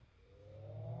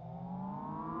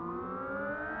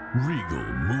Regal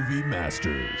Movie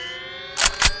Masters.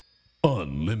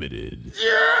 Unlimited.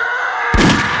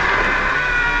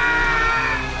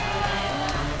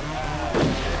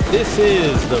 This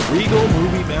is the Regal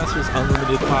Movie Masters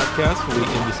Unlimited podcast where we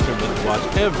indiscriminately watch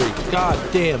every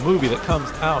goddamn movie that comes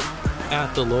out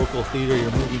at the local theater.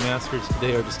 Your movie masters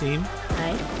today are Justine.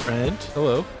 Hi. Brent.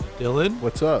 Hello. Dylan.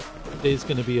 What's up? Today's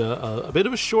going to be a bit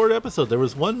of a short episode. There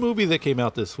was one movie that came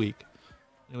out this week.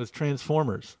 It was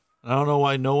Transformers. I don't know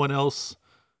why no one else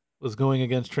was going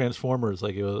against Transformers.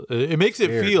 Like it makes it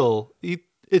Weird. feel.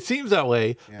 It seems that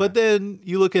way, Yeah. but then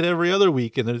you look at every other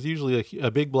week, and there's usually a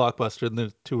big blockbuster, and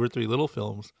there's 2 or 3 little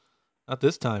films. Not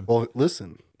this time. Well,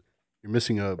 listen, you're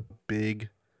missing a big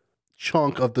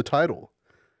chunk of the title.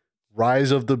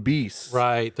 Rise of the Beast.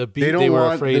 Right, the beast. They don't They were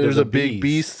want. afraid There's of a the big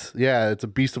beast. Yeah, it's a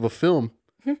beast of a film.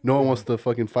 No one wants to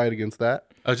fucking fight against that.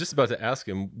 I was just about to ask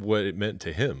him what it meant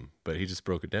to him, but he just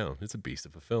broke it down. It's a beast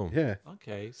of a film. Yeah.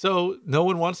 Okay, so no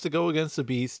one wants to go against the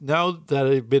beast. Now that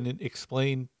it's been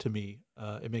explained to me,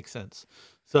 it makes sense.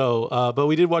 So, but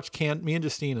we did watch me and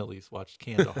Justine at least watched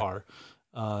Kandahar.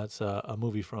 It's a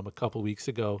movie from a couple weeks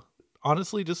ago.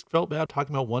 Honestly, just felt bad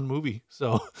talking about one movie,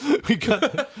 so we got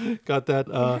that.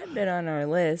 It had been on our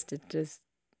list. It just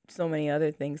so many other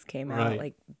things came out, Right.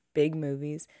 like big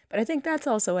movies. But I think that's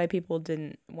also why people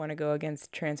didn't want to go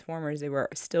against Transformers. They were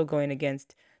still going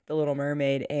against The Little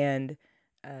Mermaid and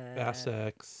Fast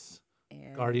X,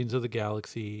 and Guardians of the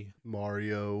Galaxy,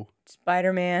 Mario.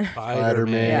 Spider-Man.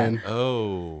 Spider-Man.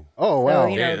 Oh. Oh, So, wow.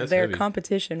 you Yeah, know, that's their heavy.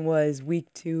 competition was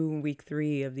week 2, week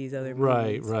 3 of these other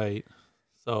movies. Right.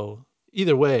 So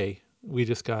either way, we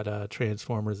just got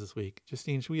Transformers this week.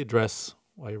 Justine, should we address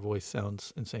why your voice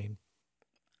sounds insane?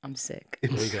 I'm sick.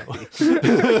 There we go.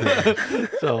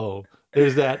 So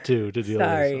there's that too to deal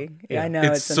Sorry. with. So, Yeah, I know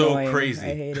It's it's so annoying. crazy.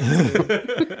 I hate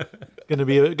it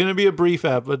too. Gonna be a brief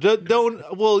app, but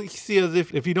don't. Well, see, as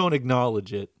if you don't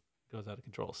acknowledge it, it goes out of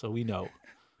control. So we know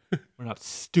we're not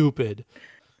stupid.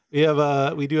 We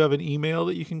do have an email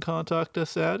that you can contact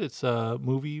us at. It's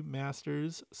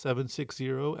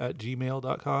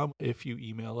moviemasters760@gmail.com. If you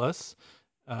email us,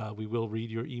 we will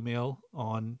read your email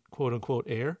on quote unquote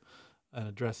air and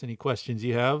address any questions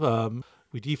you have.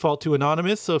 We default to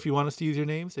anonymous, so if you want us to use your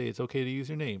name, say it's okay to use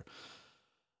your name.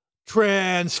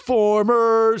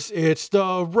 Transformers, it's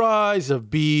the rise of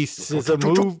beasts. It's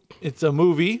a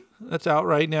movie that's out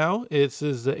right now. It's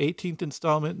is the 18th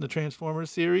installment in the Transformers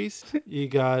series. You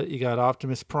got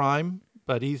Optimus Prime,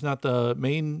 but he's not the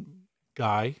main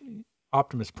guy.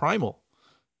 Optimus Primal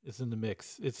is in the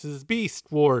mix. It's his Beast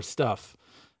War stuff.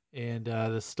 And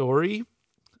the story.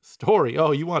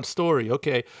 Oh, you want story.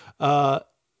 Okay. Kron.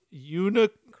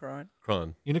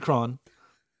 Kron.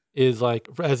 is like,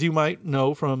 as you might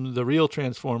know from the real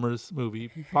Transformers movie,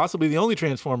 possibly the only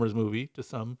Transformers movie to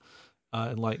some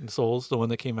enlightened souls, the one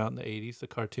that came out in the 80s, the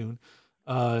cartoon.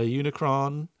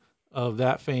 Unicron of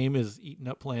that fame is eating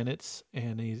up planets,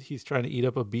 and he's trying to eat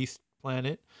up a beast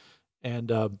planet.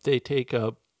 And they take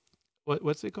a,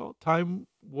 what's it called? Time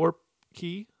warp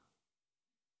key?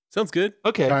 Sounds good.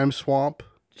 Okay. Time Swamp.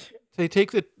 They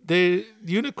take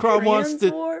Unicron wants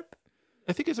to, Transwarp?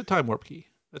 I think it's a time warp key.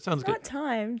 That sounds It's good. not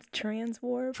time.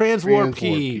 Transwarp. Transwarp Transwarp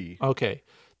key. key. Okay.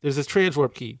 There's this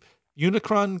transwarp key.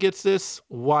 Unicron gets this.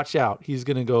 Watch out. He's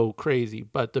going to go crazy.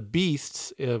 But the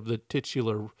beasts of the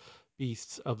titular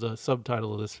beasts of the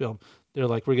subtitle of this film, they're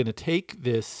like, we're going to take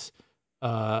this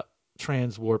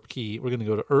transwarp key. We're going to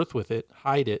go to Earth with it,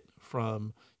 hide it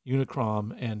from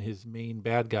Unicron and his main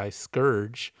bad guy,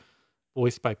 Scourge,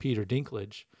 voiced by Peter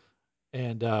Dinklage.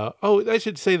 And I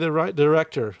should say the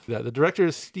director. The director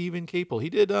is Stephen Capel. He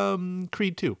did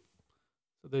Creed 2.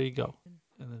 So there you go.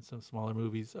 And then some smaller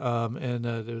movies. And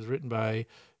it was written by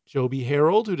Joby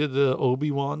Harold, who did the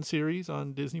Obi-Wan series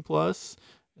on Disney Plus.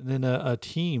 And then a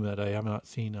team that I have not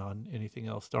seen on anything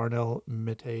else: Darnell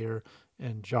Metayer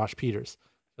and Josh Peters.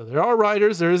 So there are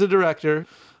writers. There is a director.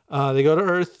 They go to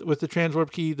Earth with the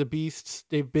transwarp key. The beasts,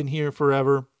 they've been here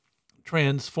forever.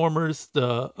 Transformers,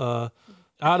 the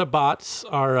Autobots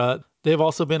are, they've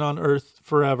also been on Earth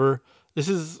forever. This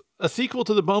is a sequel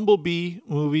to the Bumblebee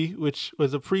movie, which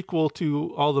was a prequel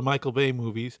to all the Michael Bay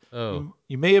movies. Oh.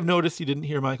 You may have noticed you didn't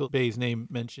hear Michael Bay's name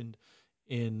mentioned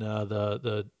in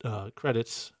the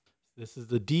credits. This is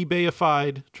the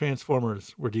de-Bayified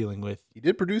Transformers we're dealing with. He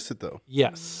did produce it, though.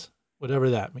 Yes, whatever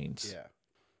that means.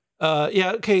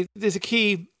 Yeah. Okay, there's a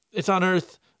key. It's on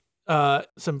Earth.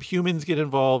 Some humans get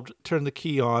involved, turn the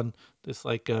key on. This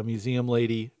museum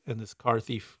lady and this car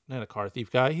thief, not a car thief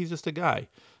guy, he's just a guy,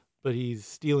 but he's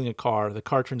stealing a car. The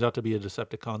car turns out to be a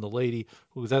Decepticon. The lady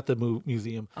who's at the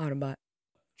museum Autobot.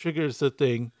 triggers the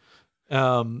thing,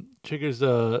 triggers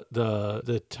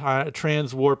the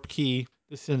trans warp key.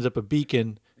 This sends up a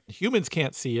beacon. Humans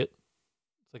can't see it.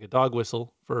 It's like a dog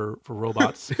whistle for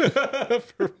robots.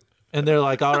 And they're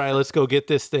like, all right, let's go get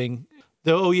this thing.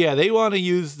 Oh yeah, they want to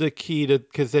use the key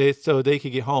so they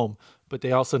could get home, but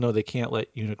they also know they can't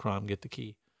let Unicron get the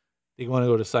key. They want to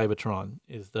go to Cybertron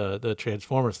is the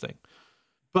Transformers thing.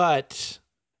 But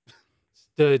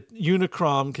the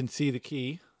Unicron can see the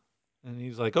key. And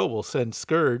he's like, oh, we'll send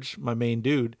Scourge, my main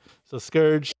dude. So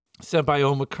Scourge, sent by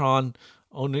Unicron,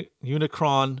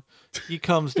 he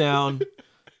comes down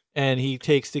and he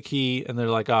takes the key. And they're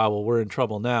like, well, we're in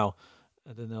trouble now.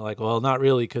 And then they're like, well, not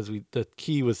really, because the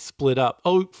key was split up.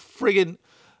 Oh, friggin'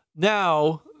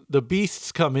 now the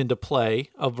beasts come into play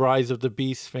of Rise of the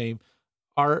Beast fame.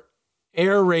 Our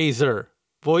Air Razor,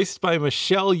 voiced by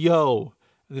Michelle Yeoh.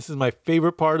 And this is my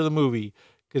favorite part of the movie,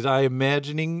 because I'm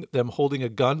imagining them holding a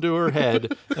gun to her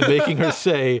head and making her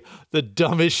say the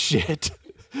dumbest shit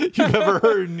you've ever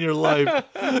heard in your life.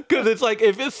 Because it's like,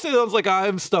 if it sounds like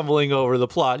I'm stumbling over the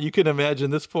plot, you can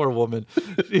imagine this poor woman.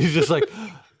 She's just like,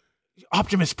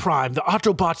 Optimus Prime, the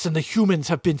Autobots and the humans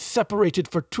have been separated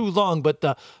for too long, but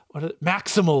the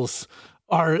Maximals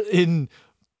are in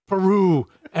Peru,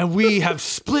 and we have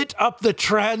split up the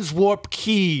transwarp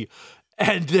key.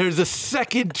 And there's a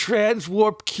second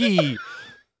transwarp key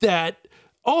that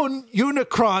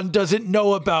Unicron doesn't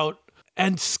know about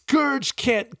and Scourge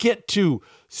can't get to.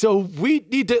 So we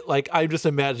need to, I'm just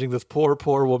imagining this poor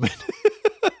woman.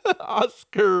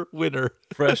 Oscar winner.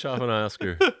 Fresh off an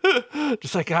Oscar.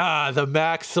 Just like, the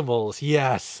Maximals.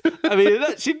 Yes. I mean,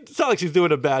 it's not like she's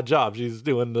doing a bad job. She's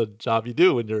doing the job you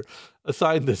do when you're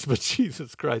assigned this, but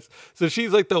Jesus Christ. So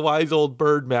she's like the wise old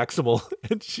bird Maximal,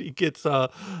 and she gets the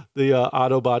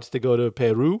Autobots to go to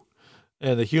Peru.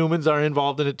 And the humans are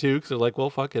involved in it too, because they're like, well,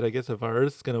 fuck it. I guess if our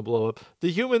Earth's going to blow up.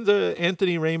 The humans are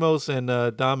Anthony Ramos and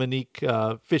Dominique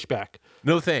Fishback.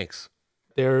 No thanks.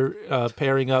 They're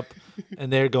pairing up,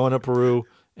 and they're going to Peru,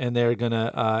 and they're going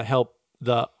to help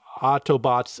the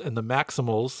Autobots and the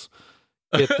Maximals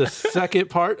get the second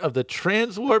part of the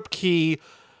transwarp key.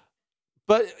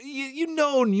 But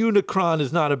Unicron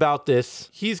is not about this.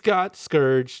 He's got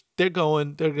Scourge. They're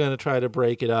going to try to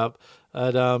break it up.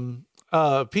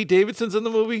 Pete Davidson's in the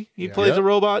movie. He plays a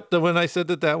robot. When I said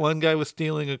that one guy was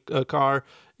stealing a car,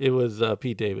 it was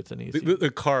Pete Davidson.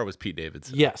 The car was Pete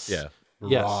Davidson. Yes. Yeah.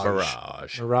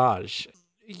 Yes. Mirage.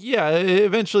 Yeah.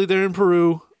 Eventually, they're in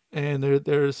Peru, and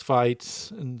there's fights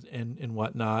and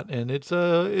whatnot, and it's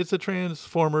a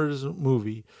Transformers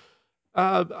movie.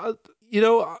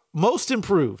 Most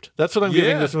improved. That's what I'm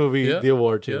giving this movie the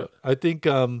award to. I think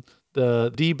the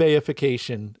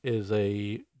de-Bayification is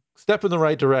a step in the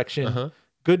right direction.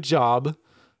 Good job.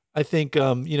 I think,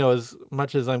 as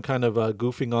much as I'm kind of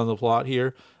goofing on the plot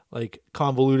here, like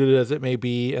convoluted as it may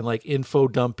be and like info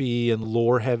dumpy and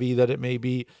lore heavy that it may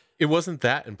be, it wasn't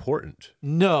that important.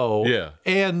 No. Yeah.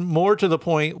 And more to the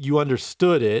point, you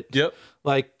understood it. Yep.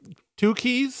 Like 2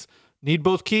 keys, need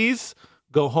both keys,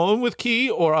 go home with key,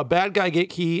 or a bad guy get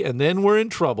key, and then we're in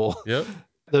trouble. Yep.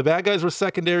 The bad guys were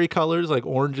secondary colors like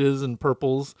oranges and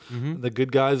purples. And the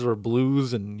good guys were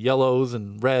blues and yellows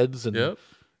and reds. And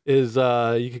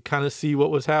you could kind of see what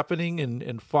was happening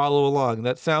and follow along.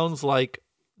 That sounds like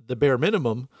the bare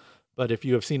minimum, but if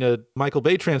you have seen a Michael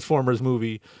Bay Transformers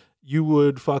movie, you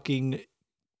would fucking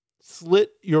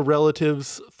slit your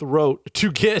relative's throat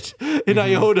to get an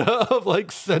iota of like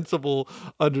sensible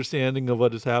understanding of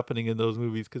what is happening in those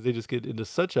movies, because they just get into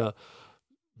such a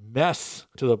mess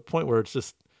to the point where it's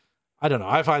just, I don't know.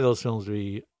 I find those films to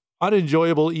be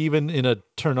unenjoyable, even in a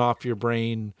turn off your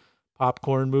brain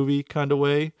popcorn movie kind of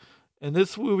way. And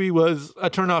this movie was a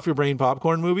turn off your brain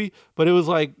popcorn movie, but it was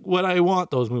like what I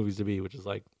want those movies to be, which is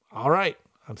like, all right,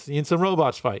 I'm seeing some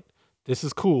robots fight. This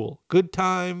is cool. Good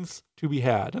times to be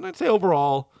had. And I'd say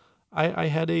overall, I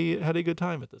had a good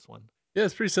time at this one. Yeah,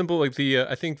 it's pretty simple. Like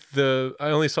I think I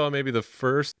only saw maybe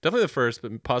definitely the first,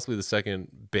 but possibly the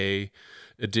second Bay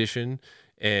edition.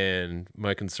 And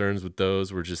my concerns with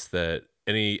those were just that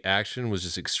any action was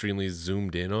just extremely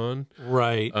zoomed in on.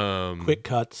 Right. Quick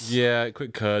cuts. Yeah,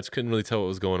 quick cuts. Couldn't really tell what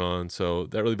was going on. So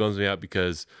that really bums me out,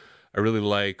 because I really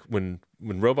like when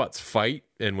robots fight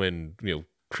and when,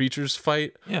 creatures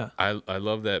fight. Yeah. I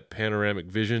love that panoramic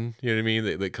vision, you know what I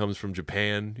mean? That comes from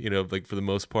Japan, like for the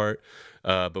most part.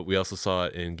 But we also saw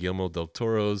it in Guillermo del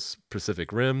Toro's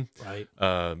Pacific Rim. Right.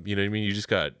 You know what I mean? You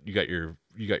got your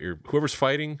whoever's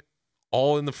fighting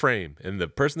all in the frame, and the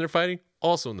person they're fighting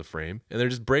also in the frame, and they're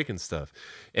just breaking stuff.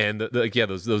 And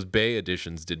those Bay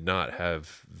editions did not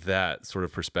have that sort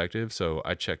of perspective. So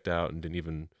I checked out and didn't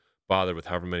even bother with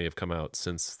however many have come out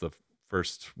since the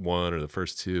first one or the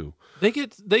first two. They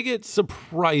get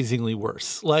surprisingly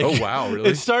worse. Like, Oh, wow,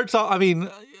 really? It starts off. I mean,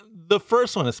 the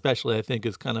first one especially, I think,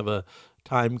 is kind of a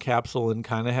time capsule and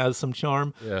kind of has some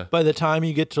charm. Yeah. By the time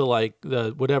you get to like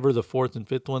whatever the fourth and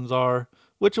fifth ones are,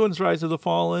 which one's Rise of the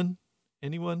Fallen?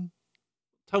 Anyone?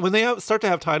 When they start to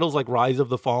have titles like Rise of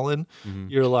the Fallen,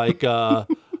 you're like, it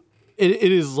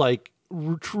is like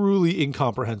truly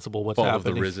incomprehensible what's Fall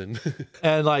happening. of the Risen.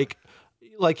 And like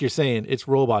you're saying, it's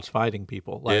robots fighting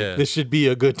people. Like Yeah. this should be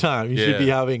a good time.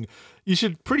 Yeah. You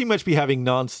should pretty much be having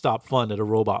nonstop fun at a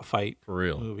robot fight For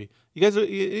real. movie. You guys,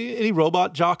 any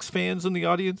Robot Jocks fans in the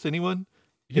audience? Anyone?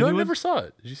 You know, I Anyone? never saw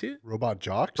it. Did you see it? Robot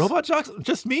Jocks? Robot Jocks?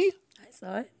 Just me? I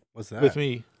saw it. What's that? With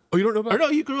me. Oh, you don't know about Or no,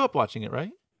 you grew up watching it,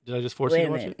 right? Did I just force you Wait to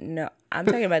a watch minute. it? No, I'm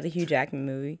talking about the Hugh Jackman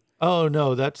movie. Oh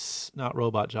no, that's not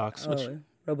Robot Jocks. Oh,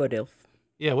 Robodilf.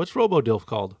 Yeah, what's RoboDilf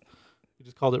called? You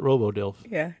just called it RoboDilf.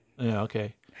 Yeah. Yeah,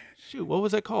 okay. Shoot, what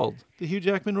was that called? The Hugh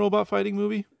Jackman robot fighting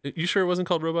movie? You sure it wasn't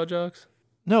called Robot Jocks?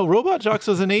 No, Robot Jocks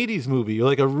was an 80s movie,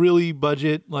 like a really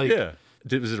budget, like Yeah.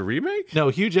 Was it a remake? No,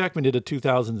 Hugh Jackman did a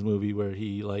 2000s movie where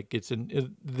he like gets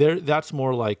in there. That's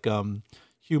more like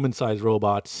human-sized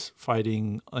robots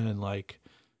fighting and like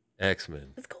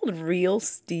X-Men. It's called Real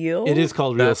Steel. it is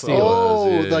called Real That's what Steel. it was.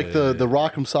 Oh, Yeah, like yeah, the yeah. the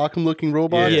Rock'em Sock'em looking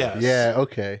robot? Yeah. Yes. Yeah,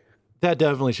 okay. That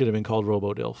definitely should have been called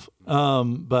RoboDilf.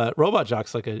 But Robot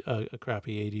Jock's like a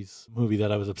crappy 80s movie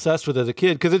that I was obsessed with as a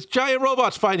kid because it's giant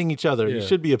robots fighting each other. You Yeah.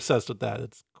 should be obsessed with that.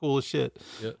 It's cool as shit.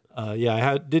 Yeah.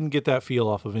 I didn't get that feel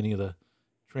off of any of the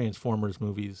Transformers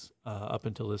movies up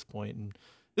until this point. And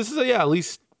this is, at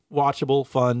least watchable,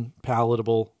 fun,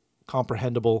 palatable,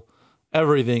 comprehensible.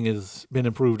 Everything has been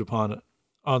improved upon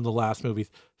on the last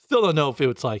movies. Still don't know if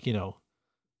it's like,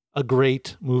 a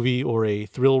great movie or a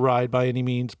thrill ride by any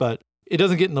means, but it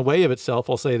doesn't get in the way of itself.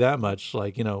 I'll say that much.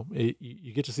 Like,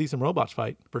 you get to see some robots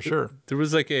fight for sure. There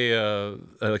was like a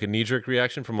knee-jerk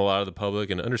reaction from a lot of the public,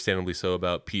 and understandably so,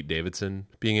 about Pete Davidson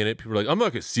being in it. People were like, I'm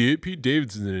not going to see it. Pete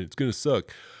Davidson's in it. It's going to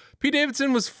suck. Pete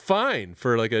Davidson was fine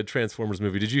for like a Transformers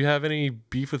movie. Did you have any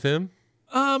beef with him?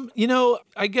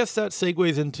 I guess that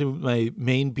segues into my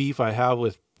main beef I have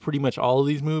with pretty much all of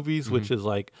these movies, which is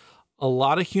like a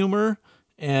lot of humor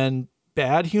and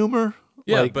bad humor.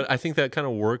 Yeah, Like, but I think that kind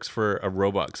of works for a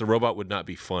robot, because a robot would not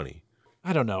be funny.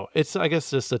 I don't know. It's, I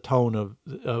guess, just a tone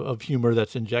of humor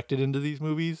that's injected into these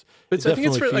movies. But It I think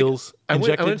it's definitely for, feels I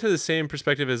injected. went to the same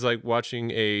perspective as like watching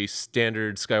a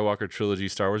standard Skywalker trilogy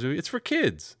Star Wars movie. It's for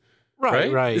kids,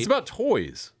 right. It's about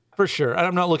toys. For sure. And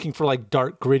I'm not looking for like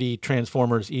dark, gritty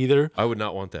Transformers either. I would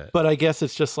not want that. But I guess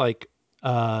it's just like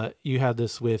you had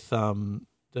this with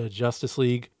the Justice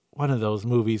League, one of those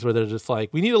movies where they're just like,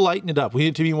 we need to lighten it up. We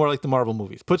need to be more like the Marvel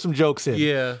movies. Put some jokes in.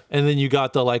 Yeah. And then you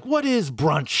got the like, what is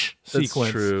brunch sequence?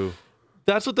 That's true.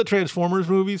 That's what the Transformers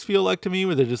movies feel like to me,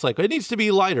 where they're just like, it needs to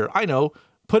be lighter. I know.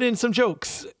 Put in some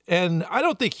jokes. And I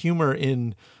don't think humor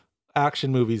in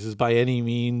action movies is by any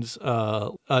means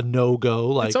a no-go.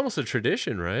 Like, It's almost a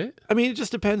tradition, right? I mean, it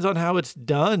just depends on how it's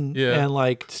done and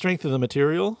like strength of the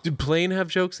material. Did Plane have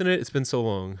jokes in it? It's been so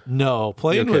long. No,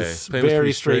 Plane Okay. was Plane was very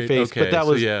pretty straight faced, Okay, but that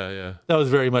so was yeah. that was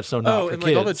very much so not Oh, for and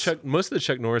kids. like all most of the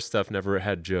Chuck Norris stuff never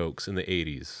had jokes in the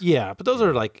 80s. Yeah, but those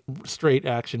are like straight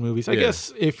action movies. I Yeah.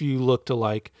 guess if you look to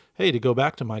like, hey, to go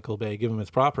back to Michael Bay, give him his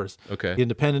propers. Okay.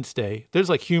 Independence Day. There's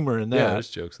like humor in that. Yeah, there's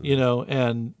jokes in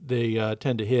and they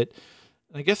tend to hit.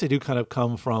 I guess they do kind of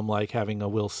come from like having a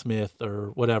Will Smith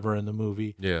or whatever in the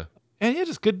movie. Yeah. And yeah,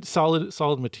 just good,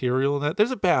 solid material in that.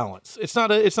 There's a balance. It's not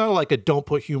like a don't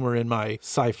put humor in my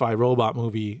sci-fi robot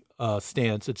movie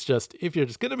stance. It's just, if you're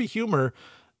just gonna be humor,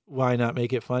 why not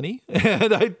make it funny?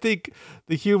 And I think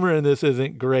the humor in this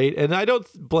isn't great. And I don't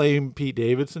blame Pete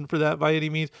Davidson for that by any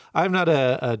means. I'm not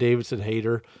a Davidson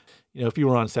hater. If you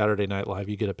were on Saturday Night Live,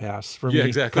 you get a pass from me. Yeah,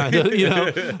 exactly.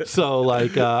 Kinda, So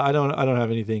like, I don't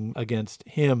have anything against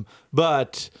him,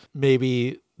 but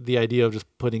maybe the idea of just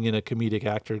putting in a comedic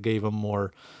actor gave him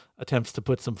more attempts to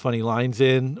put some funny lines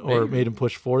in, or made him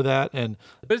push for that. And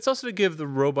But it's also to give the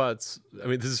robots, I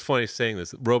mean, this is funny saying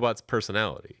this, robots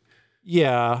personality.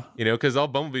 yeah, Because all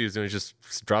Bumblebee is doing is just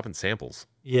dropping samples.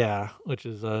 which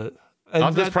is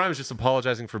Optimus Prime is just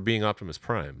apologizing for being Optimus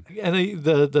Prime. and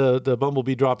the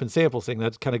Bumblebee dropping samples thing,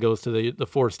 that kind of goes to the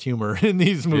forced humor in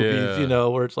these movies, Yeah.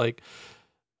 Where it's like,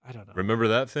 I don't know. Remember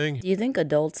that thing? Do you think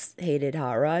adults hated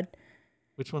Hot Rod?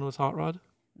 Which one was Hot Rod?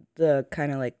 The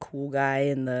kind of like cool guy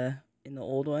in the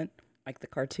old one, like the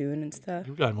cartoon and stuff.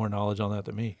 You've got more knowledge on that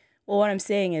than me. Well, what I'm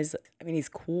saying is, I mean, he's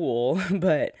cool,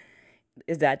 but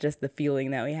is that just the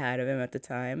feeling that we had of him at the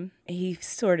time? He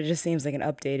sort of just seems like an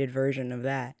updated version of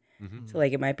that. So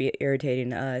like it might be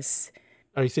irritating to us.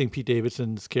 Are you saying Pete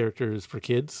Davidson's character is for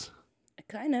kids?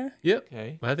 Kind of. Yep.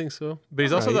 Okay. I think so. But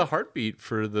he's All also right. the heartbeat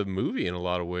for the movie in a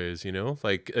lot of ways, you know?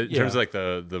 Like in Yeah. terms of like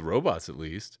the robots at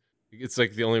least. It's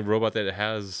like the only robot that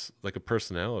has like a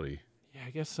personality. Yeah,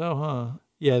 I guess so, huh?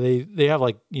 Yeah, they have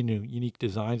like, unique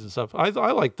designs and stuff. I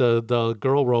like the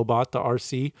girl robot, the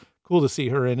RC. Cool to see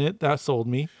her in it. That sold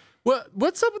me.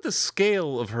 What's up with the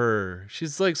scale of her?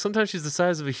 She's like sometimes she's the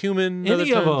size of a human.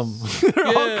 Any other of times- them. They're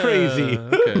all crazy.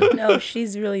 Okay. No,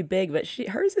 she's really big, but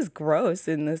hers is gross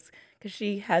in this because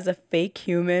she has a fake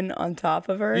human on top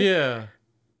of her. Yeah.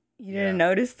 You didn't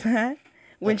notice that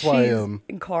when That's why, she's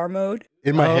in car mode.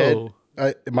 In my Oh.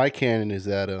 head, my canon is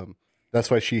that that's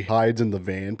why she hides in the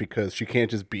van, because she can't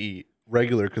just be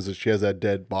regular because she has that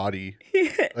dead body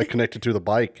like connected to the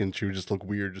bike, and she would just look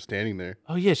weird just standing there.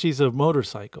 Oh yeah, she's a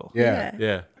motorcycle. Yeah.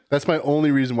 Yeah. That's my only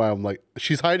reason why I'm like,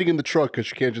 she's hiding in the truck because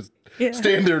she can't just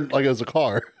stand there like as a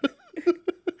car.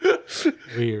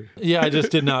 Weird. Yeah, I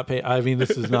just did not pay. I mean,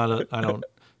 this is not a. I don't.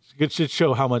 It should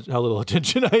show how little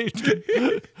attention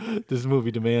this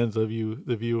movie demands of you,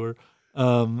 the viewer.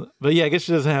 But yeah, I guess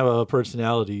she doesn't have a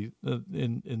personality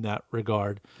in that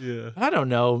regard. Yeah. I don't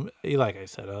know. Like I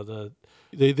said,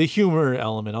 the humor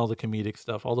element, all the comedic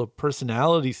stuff, all the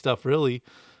personality stuff. Really,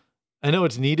 I know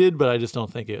it's needed, but I just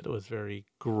don't think it was very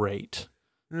great.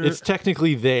 It's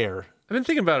technically there. I've been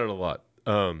thinking about it a lot.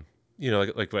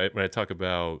 Like when I talk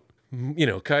about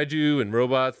kaiju and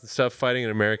robots and stuff fighting in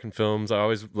American films, I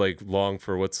always like long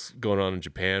for what's going on in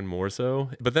Japan more so.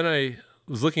 But then I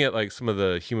was looking at like some of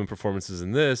the human performances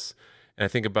in this, and I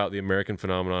think about the American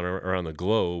phenomenon around the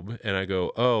globe, and I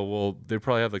go, oh well, they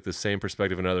probably have like the same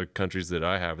perspective in other countries that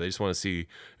I have. They just want to see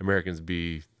Americans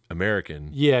be American.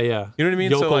 Yeah, yeah. You know what I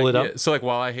mean? Yokel it up. So like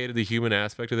while I hated the human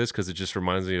aspect of this because it just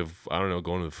reminds me of, I don't know,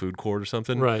 going to the food court or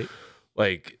something. Right.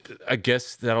 Like, I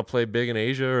guess that'll play big in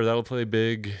Asia, or that'll play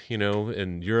big,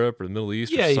 in Europe or the Middle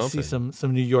East Yeah, or you something. see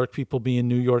some New York people being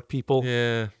New York people.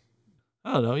 Yeah.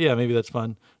 I don't know. Yeah, maybe that's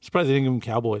fun. Surprised they didn't give them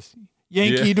cowboys.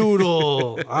 Yankee Yeah.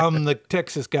 Doodle. I'm the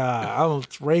Texas guy. I'll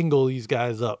wrangle these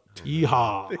guys up.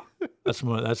 Yeehaw. That's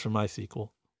from my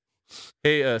sequel.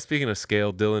 Hey, speaking of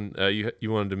scale, Dylan,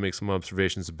 you wanted to make some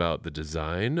observations about the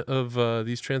design of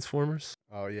these Transformers?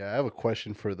 Oh yeah, I have a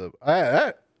question for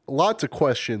lots of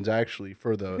questions actually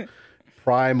for the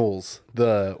primals.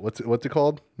 The what's it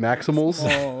called? Maximals.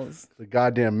 Balls. The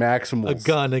goddamn Maximals. A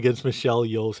gun against Michelle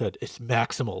Yeoh's head. It's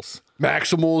Maximals.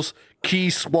 Maximals. Key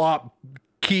swap.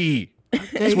 Key.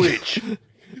 Switch.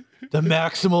 The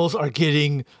Maximals are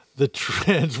getting the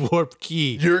transwarp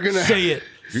key. You're gonna say it.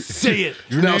 Say it.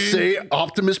 You now say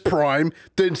Optimus Prime,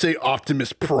 then say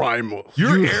Optimus Primal.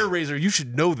 You're Air Razor. You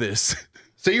should know this.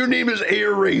 Say your name is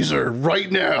Air Razor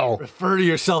right now. Refer to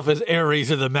yourself as Air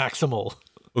Razor the Maximal.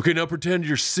 Okay, now pretend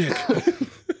you're sick.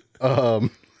 So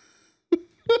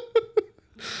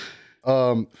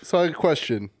I have a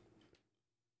question.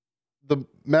 The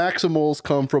Maximals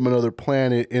come from another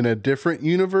planet in a different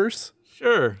universe.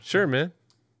 Sure. Sure, man.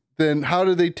 Then how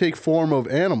do they take form of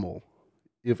animal?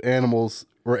 If animals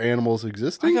were animals I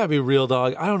existing? gotta be real,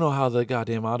 dog. I don't know how the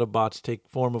goddamn Autobots take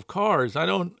form of cars. I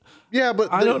don't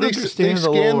understand the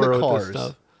scan lore the with cars. this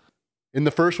stuff. In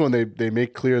the first one, they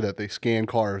make clear that they scan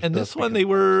cars. And thus this one, become-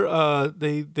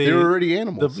 they were already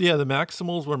animals. the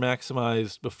Maximals were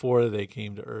maximized before they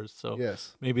came to Earth. So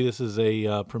Yes. maybe this is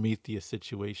a Prometheus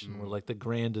situation where like the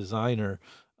grand designer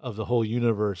of the whole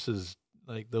universe is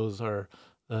like those are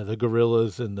the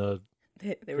gorillas and the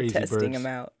They were Crazy testing birds. him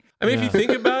out. I mean, if you think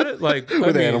about it, like,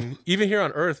 With animals. even here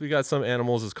on Earth, we got some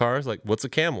animals as cars. Like, what's a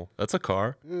camel? That's a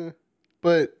car.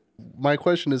 But my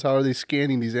question is, how are they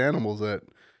scanning these animals that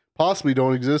possibly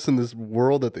don't exist in this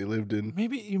world that they lived in?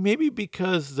 maybe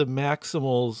because the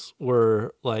Maximals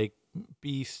were like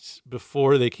beasts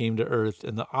before they came to Earth,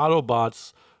 and the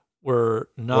Autobots were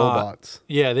not. Robots.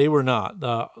 Yeah, they were not.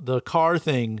 The car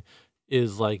thing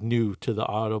is like new to the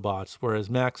Autobots, whereas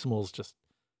Maximals just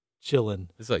chilling.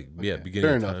 It's like, yeah, Okay, beginning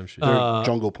fair of enough. time shit. They're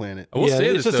Jungle Planet. I will Yeah, say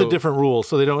it's this, just a though. different rule,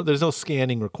 so there's no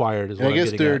scanning required. Is And what I I'm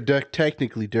guess getting they're at.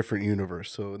 technically different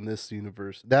universe. So in this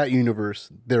universe, that universe,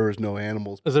 there was no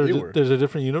animals. Is But there they were. there's a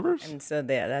different universe? And so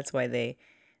that's why they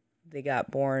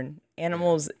got born.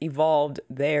 Animals evolved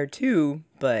there too,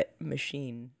 but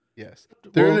machine. Yes.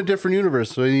 They're in Well- a different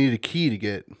universe, so they need a key to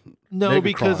get. No,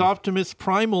 because Megatron. Optimus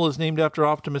Primal is named after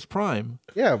Optimus Prime.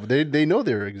 Yeah, but they know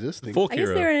they're existing. Folk I guess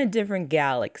hero. they're in a different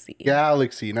galaxy.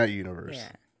 Galaxy, not universe.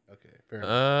 Yeah. Okay, fair enough.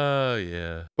 Oh,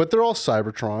 yeah. But they're all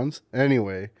Cybertrons.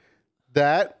 Anyway,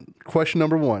 that question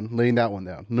number one, laying that one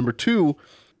down. Number two,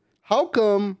 how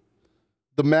come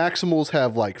the Maximals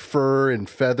have like fur and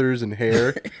feathers and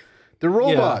hair? They're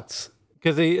robots.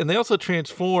 Because they also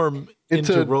transform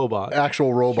into robots,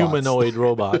 Actual robots. humanoid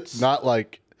robots. Not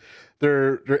like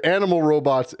they're animal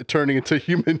robots turning into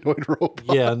humanoid robots.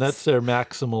 Yeah, and that's their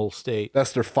maximal state.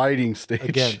 That's their fighting stage.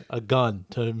 Again, a gun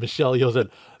to Michelle yells at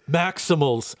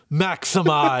Maximals,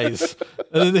 maximize.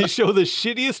 And then they show the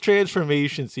shittiest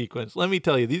transformation sequence. Let me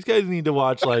tell you, these guys need to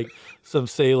watch like some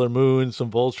Sailor Moon,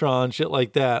 some Voltron, shit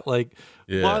like that. Like,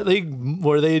 Yeah.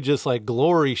 where they just like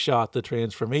glory shot the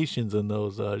transformations in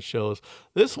those shows.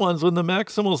 This one's when the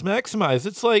Maximals maximize.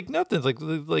 It's like nothing. It's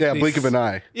like Yeah, these- blink of an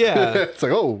eye. Yeah. It's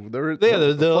like, oh, there. Yeah,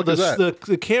 what the fuck is that?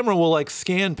 the camera will like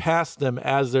scan past them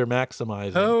as they're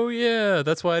maximizing. Oh yeah,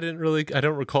 that's why I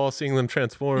don't recall seeing them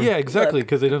transform. Yeah, exactly,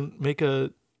 because they don't make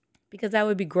a. Because that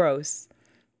would be gross.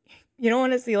 You don't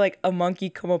want to see like a monkey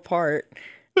come apart.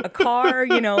 A car,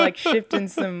 like shifting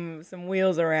some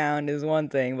wheels around is one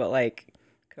thing, but like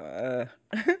a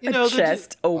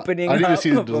chest opening. I need to up see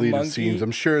the of a deleted monkey. scenes.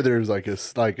 I'm sure there's like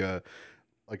a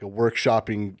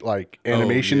workshopping like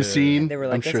animation yeah. scene. They were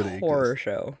I'm like, sure it's they a horror exist.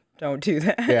 show. Don't do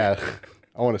that. Yeah,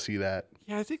 I want to see that.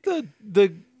 Yeah, I think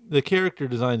the character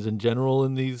designs in general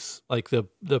in these like the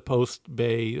post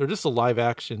Bay or just the live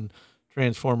action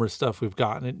Transformers stuff we've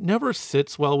gotten, it never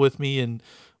sits well with me. And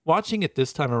watching it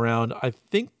this time around, I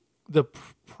think the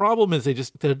problem is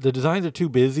the designs are too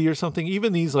busy or something.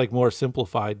 Even these like more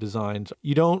simplified designs,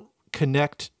 you don't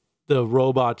connect the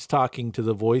robots talking to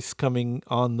the voice coming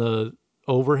on the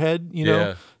overhead,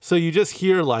 Yeah. So you just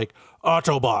hear like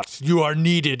Autobots, you are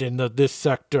needed in this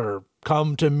sector,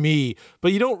 come to me,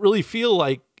 but you don't really feel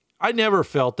like, I never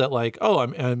felt that like, oh,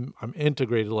 I'm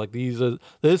integrated, like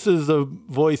this is the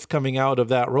voice coming out of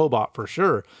that robot for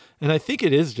sure. And I think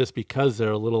it is just because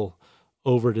they're a little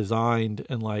over designed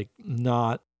and like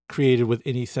not created with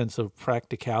any sense of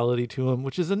practicality to them,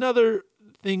 which is another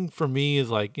thing for me is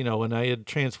like, when I had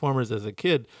Transformers as a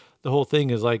kid, the whole thing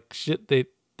is like shit, they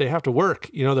have to work,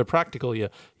 they're practical. You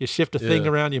shift a thing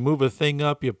around, you move a thing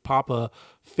up, you pop a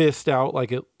fist out,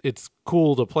 like it's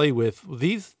cool to play with.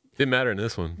 These Didn't matter in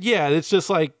this one. yeah, it's just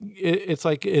like it's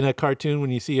like in a cartoon when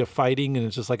you see a fighting and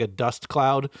it's just like a dust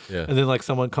cloud, Yeah. and then like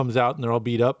someone comes out and they're all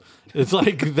beat up. It's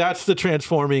like that's the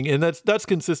transforming, and that's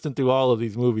consistent through all of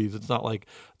these movies. It's not like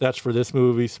that's for this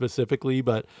movie specifically,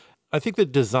 but I think the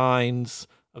designs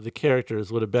of the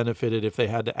characters would have benefited if they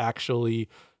had to actually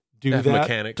do Have that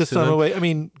mechanics to to some them. way. I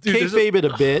mean, Dude, there's kayfabe it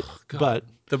a bit, but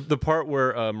The part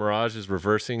where Mirage is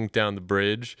reversing down the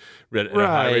bridge at a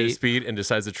high rate of Right. speed and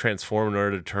decides to transform in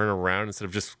order to turn around instead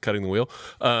of just cutting the wheel.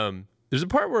 There's a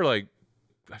part where like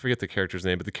I forget the character's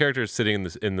name, but the character is sitting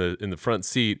in the front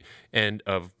seat and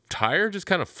a tire just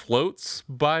kind of floats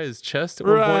by his chest at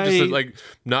one point, just Right. like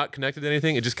not connected to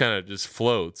anything. It just kind of just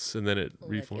floats and then it Look,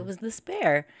 reforms. it was the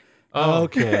spare.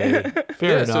 okay,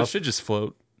 fair Yeah, so it enough. should just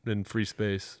float in free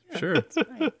space. Sure.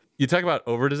 You talk about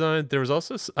over design. There was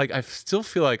also like I still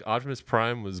feel like Optimus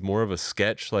Prime was more of a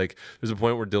sketch. Like there's a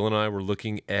point where Dylan and I were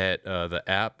looking at the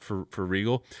app for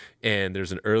Regal, and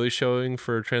there's an early showing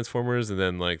for Transformers, and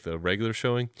then like the regular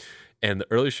showing. And the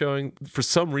early showing, for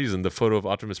some reason, the photo of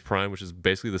Optimus Prime, which is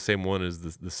basically the same one as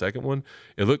the second one,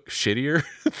 it looked shittier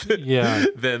Yeah.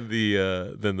 than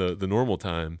the normal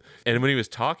time. And when he was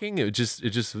talking, it just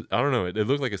I don't know, it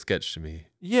looked like a sketch to me.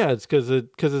 Yeah, it's because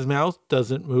his mouth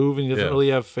doesn't move and he doesn't Yeah. really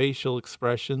have facial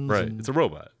expressions. Right, and- it's a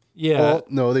robot. yeah. Well,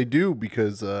 no, they do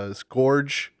because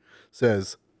Scourge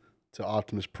says to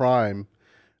Optimus Prime,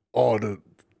 "Oh,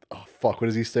 fuck, what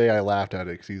does he say?" I laughed at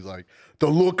it because he's like, "The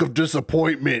look of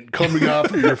disappointment coming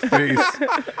off of your face,"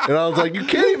 and I was like, "You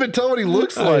can't even tell what he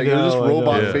looks like. They're just know, I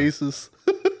robot know. Yeah. faces."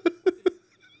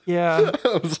 yeah.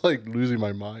 I was like losing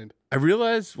my mind. I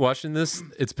realized watching this,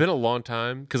 it's been a long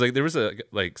time because like there was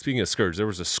speaking of Scourge, there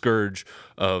was a scourge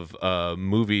of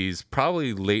movies,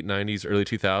 probably late '90s, early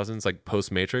 2000s, like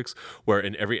post Matrix, where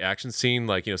in every action scene,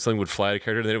 like something would fly at a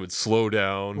character, and then it would slow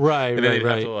down, Right, and then right, they'd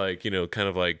have right. to like kind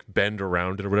of like bend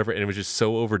around it or whatever, and it was just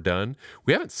so overdone.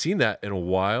 We haven't seen that in a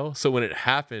while, so when it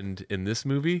happened in this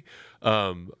movie,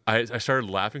 I started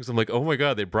laughing because I'm like, oh my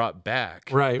god, they brought back.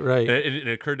 Right, right. And it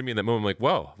occurred to me in that moment, I'm like,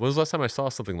 wow, when was the last time I saw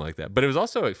something like that? But it was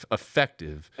also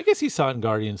effective. I guess you saw it in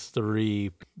Guardians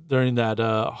 3 during that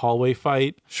hallway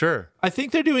fight. Sure. I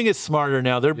think they're doing it smarter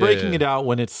now. They're breaking yeah. it out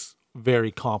when it's very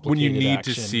When complicated. you need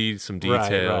action. to see some Right,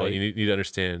 detail, right. you need to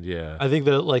understand. Yeah. I think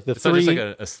that like the It's not just three, like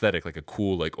an aesthetic, like a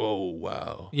cool, like, oh,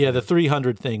 wow. yeah, the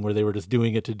 300 thing where they were just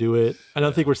doing it to do it. I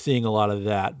don't think we're seeing a lot of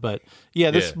that, but yeah,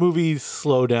 this Yeah. movie's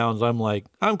slowdowns. I'm like,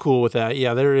 I'm cool with that.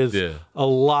 Yeah, there is Yeah. a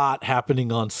lot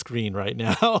happening on screen right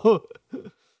now.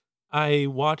 I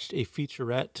watched a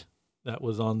featurette that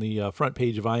was on the front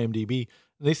page of IMDb,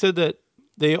 and they said that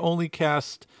they only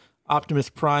cast Optimus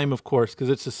Prime, of course, because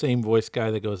it's the same voice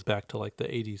guy that goes back to like the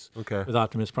 80s Okay. with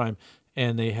Optimus Prime.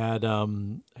 And they had, I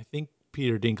think,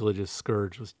 Peter Dinklage's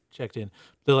Scourge was checked in.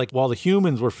 They're like, while the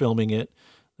humans were filming it,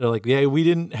 they're like, yeah, we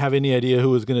didn't have any idea who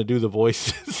was going to do the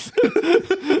voices.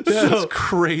 That's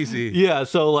crazy. Yeah,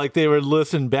 so like they would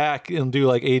listen back and do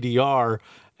like ADR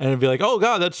and it'd be like, oh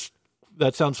God,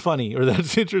 that sounds funny or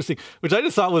that's interesting, which I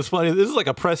just thought was funny. This is like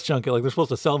a press junket. Like they're supposed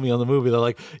to sell me on the movie. They're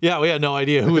like, yeah, we had no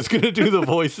idea who was going to do the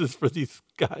voices for these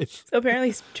guys. So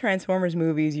apparently Transformers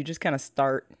movies, you just kind of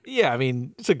start. Yeah, I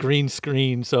mean, it's a green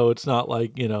screen, so it's not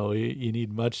like, you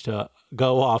need much to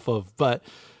go off of. But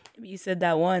You said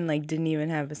that one like didn't even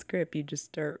have a script. You just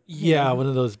start. yeah, one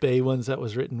of those Bay ones that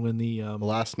was written when the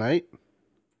Last Night,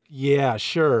 yeah,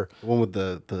 sure. the one with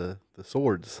the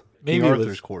swords. Maybe King it was-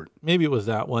 Arthur's court. Maybe it was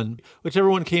that one, whichever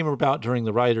one came about during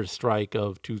the writer's strike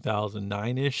of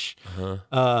 2009-ish.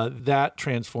 That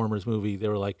Transformers movie, they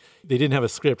were like, they didn't have a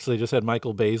script, so they just had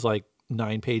Michael Bay's like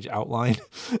 9-page outline.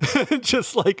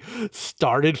 Just like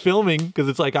started filming because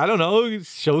it's like, I don't know,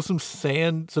 show some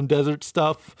sand, some desert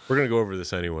stuff. We're gonna go over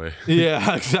this anyway.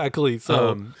 Yeah, exactly.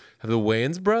 So Have the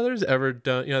Wayans brothers ever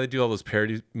done? They do all those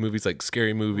parody movies like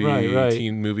Scary Movie, Right.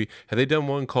 Teen Movie. Have they done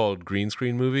one called Green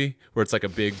Screen Movie where it's like a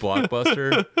big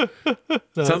blockbuster?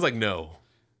 Sounds like no.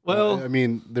 well, I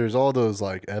mean, there's all those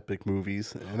like epic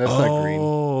movies, and that's not green.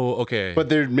 Oh, okay. But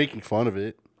they're making fun of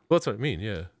it. Well, that's what I mean.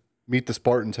 Yeah. Meet the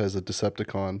Spartans has a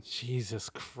Decepticon. Jesus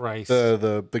Christ.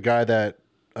 The guy that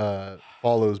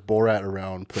follows Borat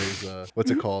around plays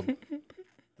what's it called?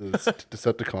 The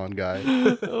Decepticon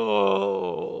guy.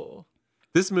 Oh.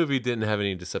 This movie didn't have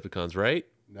any Decepticons, right?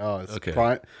 No, it's Okay.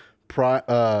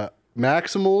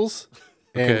 Maximals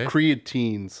and Okay.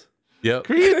 Creatines. Yep.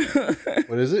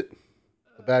 What is it?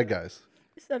 The bad guys.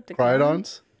 Decepticon.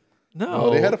 Crydons? No.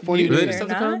 Oh, they had a funny Were they They're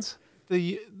Decepticons?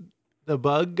 the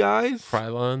bug guys?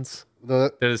 Krylons.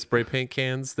 The They're the spray paint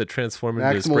cans that transform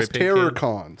into spray Maximals paint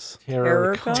Terrorcons. cans.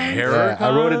 Terrorcon? Terror. Yeah,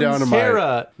 I wrote it down in my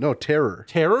Terra. No, Terror.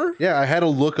 Terror? Yeah, I had to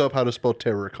look up how to spell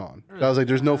Terrorcon. I was like,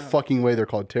 there's no fucking way they're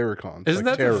called Terrorcons. Isn't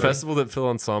like that terror. the festival that Phil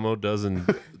Anselmo does in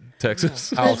Texas?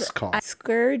 HouseCon.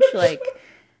 Scourge, like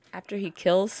after he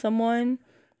kills someone,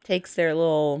 takes their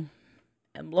little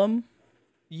emblem.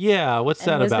 Yeah, what's And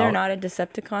that was about? there not a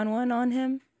Decepticon one on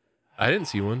him? I didn't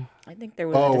see one. I think there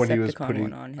was Oh, a when he was Decepticon putting,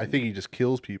 one on him. I think he just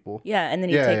kills people. Yeah, and then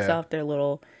he Yeah, takes yeah. off their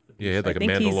little. Yeah, he had like I a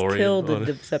think he's Mandalorian. killed the on it.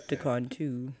 Decepticon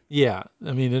too. Yeah,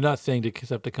 I mean, they're not saying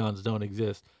Decepticons don't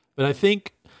exist, but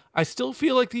I still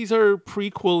feel like these are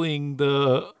prequeling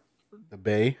the. The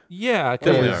Bay. Yeah,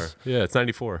 Definitely because are. Yeah, it's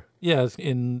 94. yes,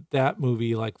 in that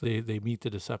movie, like they meet the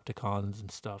Decepticons and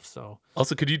stuff. So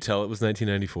Also, could you tell it was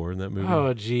 1994 in that movie?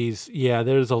 oh geez, yeah,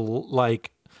 there's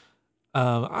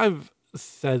I've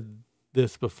said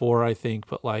this before, I think,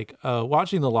 but like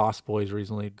watching The Lost Boys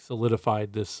recently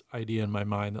solidified this idea in my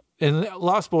mind. And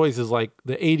Lost Boys is like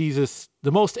the 80s is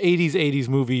the most 80s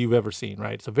movie you've ever seen,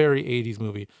 right? It's a very 80s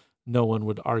movie. No one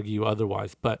would argue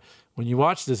otherwise. But when you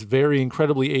watch this very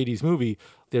incredibly 80s movie,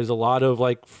 there's a lot of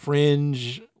like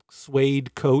fringe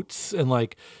suede coats and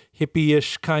like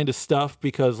hippie-ish kind of stuff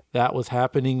because that was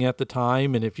happening at the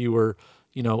time. And if you were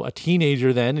a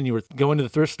teenager then and you were going to the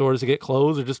thrift stores to get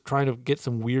clothes or just trying to get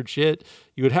some weird shit,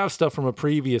 you would have stuff from a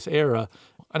previous era.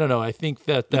 I don't know. I think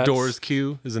that's... The Doors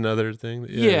Q is another thing.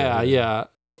 Yeah.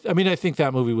 I mean, I think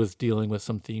that movie was dealing with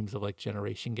some themes of like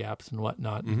generation gaps and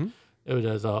whatnot. Mm-hmm. It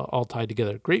was all tied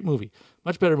together. Great movie.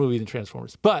 Much better movie than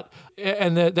Transformers. But,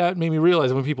 and that made me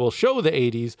realize when people show the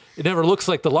 80s, it never looks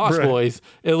like the Lost Boys.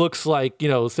 It looks like,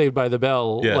 Saved by the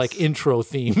Bell, Yes. like intro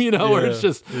theme, where it's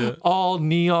just yeah. all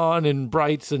neon and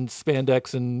brights and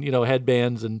spandex and,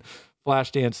 headbands and flash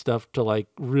dance stuff to like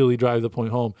really drive the point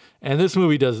home. And this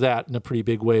movie does that in a pretty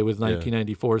big way with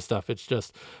 1994 stuff. It's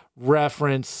just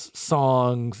reference,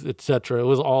 songs, etc. It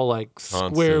was all like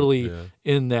Constant, squarely yeah.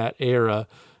 in that era.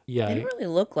 Yeah. Didn't really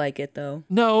look like it though.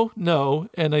 No,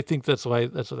 and I think that's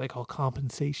what they call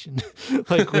compensation.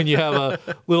 Like when you have a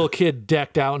little kid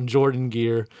decked out in Jordan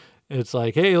gear, it's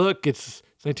like, hey, look, it's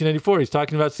 1994. He's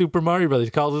talking about Super Mario Brothers.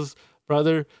 He calls his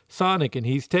brother Sonic, and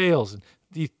he's Tails. And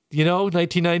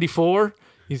 1994.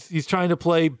 He's trying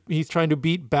to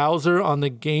beat Bowser on the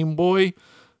Game Boy.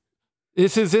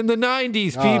 This is in the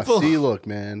 90s, people. See, look,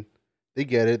 man. They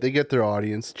get it. They get their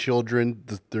audience. Children,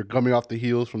 they're coming off the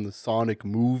heels from the Sonic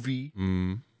movie,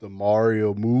 the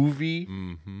Mario movie.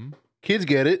 Mm-hmm. Kids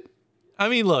get it. I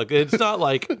mean, look, it's not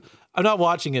like I'm not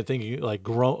watching it thinking like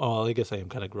groan. Oh, I guess I am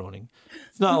kind of groaning.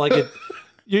 It's not like it.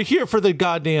 You're here for the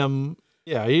goddamn.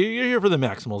 Yeah, you're here for the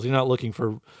Maximals. You're not looking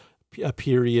for a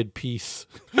period piece,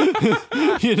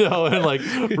 and like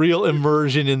real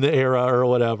immersion in the era or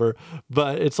whatever.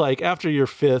 But it's like after your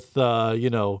fifth,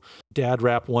 Dad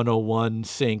Rap 101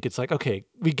 sync, it's like, okay,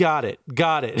 we got it.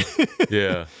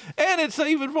 Yeah. And it's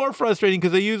even more frustrating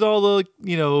because they use all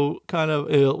the, kind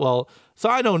of, so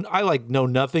I know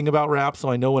nothing about rap. So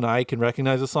I know when I can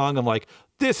recognize a song, I'm like,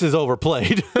 this is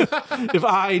overplayed. if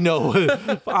I know who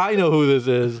this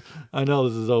is, I know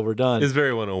this is overdone. It's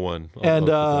very 101.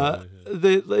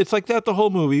 It's like that the whole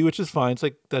movie, which is fine. It's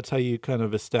like that's how you kind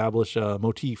of establish a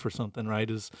motif or something, right?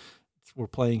 We're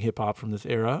playing hip hop from this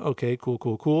era. Okay,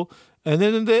 cool. And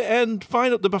then in the end,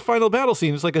 the final battle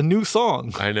scene is like a new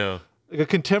song. I know. Like a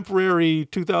contemporary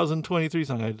 2023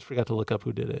 song. I just forgot to look up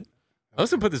who did it. I was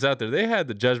gonna put this out there. They had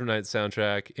the Judgment Night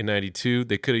soundtrack in '92.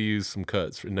 They could have used some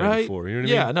cuts for '94. Right? You know what I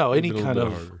mean? Yeah, no, It'd been a little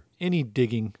bit harder. any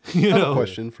digging. I have a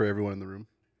question for everyone in the room.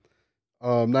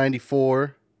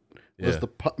 94 was the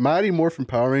Mighty Morphin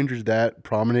Power Rangers that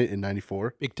prominent in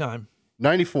 94? Big time.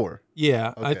 94.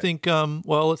 Yeah, Okay. I think.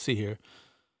 Let's see here.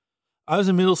 I was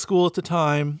in middle school at the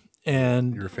time,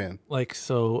 and You're a fan. like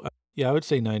so. Yeah, I would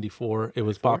say 94. It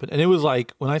was popping. And it was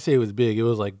like, when I say it was big, it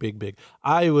was like big.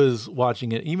 I was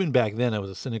watching it, even back then, I was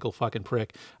a cynical fucking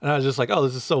prick. And I was just like, oh,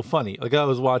 this is so funny. Like, I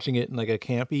was watching it in like a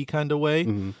campy kind of way.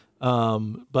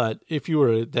 Mm-hmm. But if you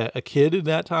were a kid at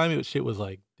that time, shit was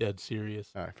like dead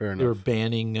serious. All right, fair They were enough.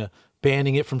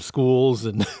 banning it from schools,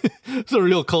 and it's a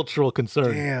real cultural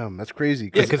concern. Damn, that's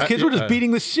crazy. Yeah, because kids were just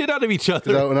beating the shit out of each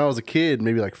other. When I was a kid,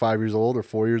 maybe like 5 years old or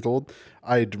 4 years old,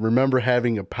 I remember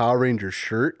having a Power Ranger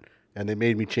shirt, and they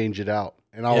made me change it out.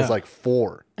 And I was like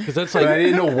 4. Because that's But I like,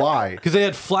 didn't know why. because they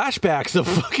had flashbacks of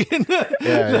fucking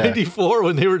Yeah. 94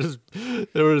 when there was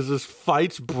just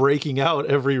fights breaking out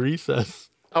every recess.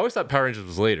 I always thought Power Rangers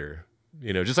was later.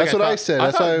 Just like That's what I said.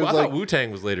 That's why I was I like- thought Wu-Tang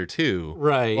was later too.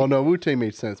 Right. Oh, no, Wu-Tang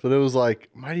made sense. But it was like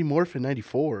Mighty Morphin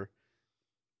 94.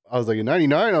 I was like, in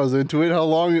 99, I was into it. How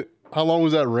long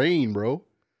was that reign, bro?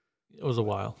 It was a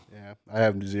while. Yeah, I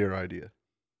have zero idea.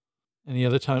 Any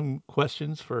other time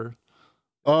questions for?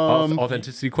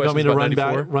 Authenticity You want questions me to about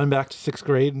 94? run back to 6th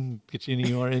grade and get you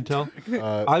any more intel?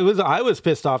 Uh, I was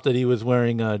pissed off that he was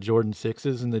wearing Jordan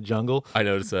 6s in the jungle. I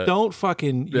noticed that. Don't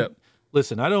fucking Yep.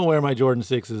 listen. I don't wear my Jordan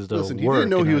 6s to listen, he work. didn't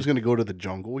know and he was going to go to the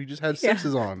jungle. He just had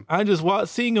sixes on. I just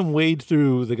seeing him wade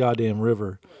through the goddamn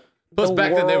river. Plus, The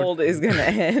back then they were world is gonna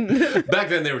end. back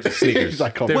then they were just sneakers. He's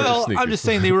like, come They were on. just Well, sneakers. I'm just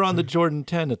saying they were on the Jordan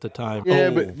 10 at the time. Yeah,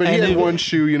 Oh. but he And had if- one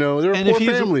shoe, they're a and poor if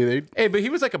he's- family. Hey, but he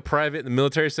was like a private in the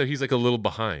military, so he's like a little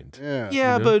behind.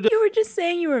 Yeah, but You were just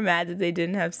saying you were mad that they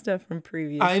didn't have stuff from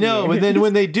previous. I know. years. And then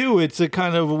when they do, it's a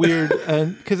kind of weird,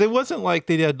 and because it wasn't like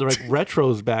they had like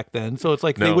retros back then, so it's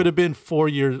like they No. would have been 4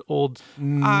 years old.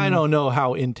 I don't know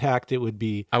how intact it would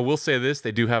be. I will say this: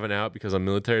 they do have an out because on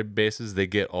military bases they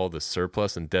get all the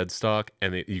surplus and dead stock,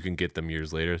 and you can get them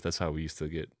years later. That's how we used to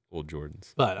get old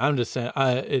Jordans. But I'm just saying,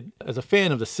 as a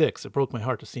fan of the 6, it broke my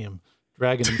heart to see him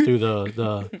dragging them through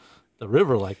the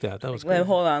river like that. That was Wait, cool.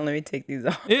 hold on, let me take these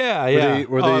off. Yeah.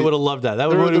 were I they- would have loved that.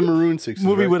 That They were would the maroon sixes.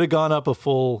 movie right? would have gone up a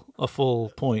full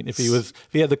point if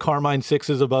he had the Carmine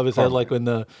 6s above his head, like in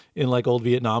like old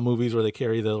Vietnam movies where they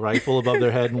carry the rifle above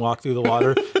their head and walk through the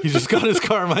water. He's just got his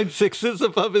Carmine 6s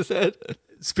above his head.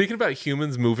 Speaking about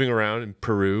humans moving around in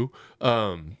Peru,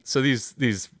 so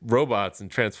these robots and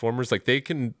transformers, like they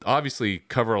can obviously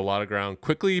cover a lot of ground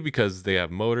quickly because they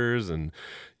have motors and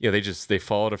they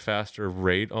fall at a faster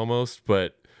rate almost.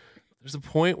 But there's a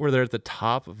point where they're at the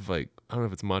top of like, I don't know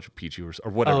if it's Machu Picchu or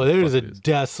whatever. Oh, the there's fuck a it is.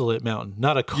 desolate mountain,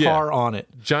 not a Yeah. car on it.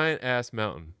 Giant ass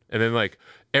mountain, and then like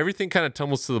everything kind of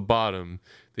tumbles to the bottom.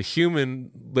 The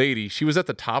human lady, she was at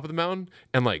the top of the mountain,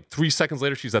 and like 3 seconds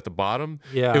later, she's at the bottom.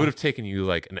 Yeah. It would have taken you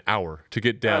like an hour to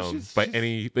get down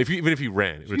even if you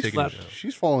ran, it would have taken you. flat.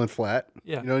 She's falling flat.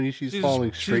 Yeah. She's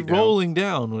falling straight She's down. rolling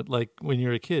down with, like when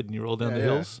you're a kid and you roll down the Yeah.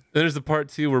 hills. Then there's the part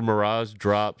 2 where Mirage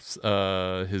drops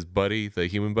his buddy, the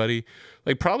human buddy,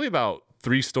 like probably about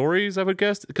 3 stories, I would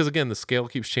guess, because again the scale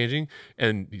keeps changing,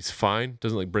 and he's fine,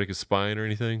 doesn't like break his spine or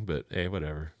anything, but hey,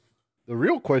 whatever. The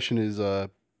real question is,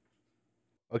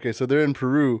 okay, so they're in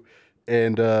Peru,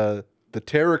 and the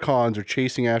Terracons are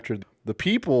chasing after the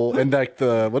people, and like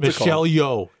what's it Michelle called?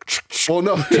 Yeoh. Well,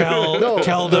 no,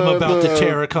 Tell them about the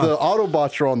Terracons. The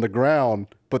Autobots are on the ground,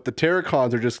 but the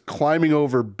Terracons are just climbing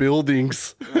over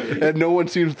buildings, and no one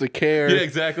seems to care. Yeah,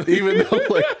 exactly. Even though,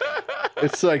 like,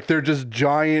 it's like they're just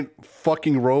giant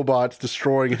fucking robots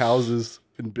destroying houses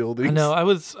and buildings. I know. I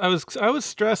was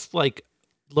stressed. Like,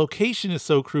 location is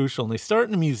so crucial, and they start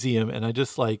in a museum, and I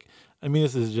just like I mean,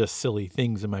 this is just silly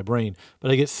things in my brain,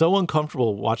 but I get so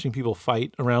uncomfortable watching people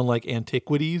fight around like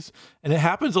antiquities. And it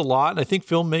happens a lot. And I think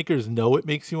filmmakers know it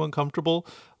makes you uncomfortable.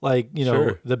 Like, you know,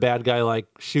 Sure. the bad guy like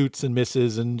shoots and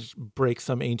misses and breaks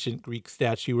some ancient Greek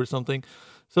statue or something.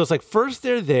 So it's like first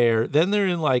they're there, then they're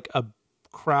in like a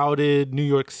crowded New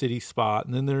York City spot,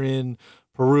 and then they're in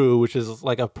Peru, which is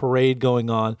like a parade going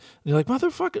on. And you're like,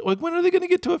 motherfucker, like when are they going to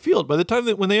get to a field? By the time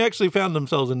that when they actually found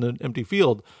themselves in an empty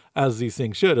field, as these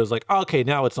things should, it was like, okay,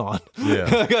 now it's on. Yeah.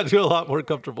 I got to feel a lot more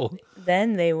comfortable.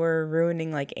 Then they were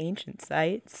ruining like ancient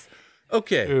sites.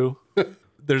 Okay. True.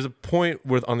 There's a point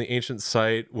where on the ancient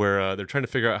site where they're trying to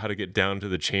figure out how to get down to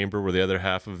the chamber where the other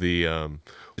half of the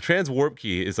trans warp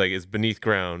key is like it's beneath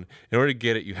ground. In order to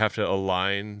get it, you have to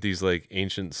align these like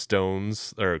ancient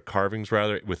stones or carvings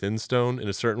rather within stone in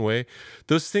a certain way.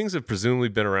 Those things have presumably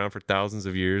been around for thousands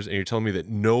of years, and you're telling me that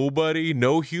nobody,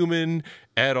 no human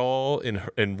at all in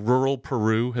rural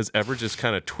Peru has ever just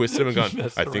kind of twisted them and gone,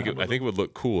 Messed I think around with it would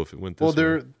look cool if it went this Well, way.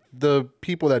 they're the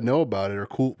people that know about it are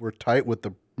cool. We're tight with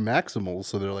the Maximals,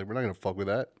 so they're like, we're not gonna fuck with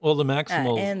that. Well, the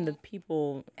Maximals. And the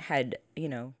people had, you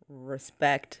know,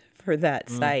 respect for that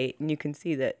site. And you can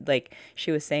see that, like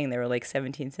she was saying, there were like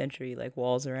 17th century like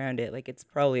walls around it. Like it's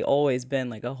probably always been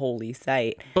like a holy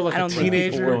site. But, like, I a don't think people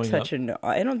teenager- were growing up. touching.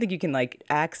 I don't think you can like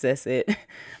access it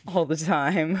all the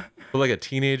time. But like a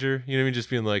teenager, you know what I mean? Just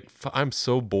being like, I'm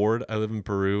so bored. I live in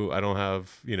Peru. I don't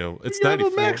have, it's You have a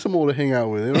 94. Maximal to hang out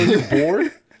with. They don't get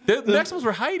bored. The Maximals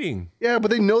were hiding. Yeah, but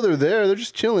they know they're there. They're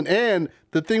just chilling. And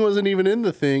the thing wasn't even in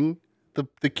the thing.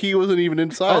 The key wasn't even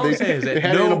inside. All I'm They, saying is they at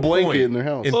had it in no a blanket point in their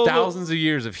house. in Well, thousands of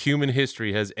years of human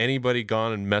history has anybody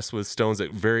gone and messed with stones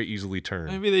that very easily turn.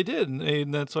 Maybe they did,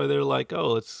 and that's why they're like,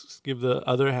 "Oh, let's give the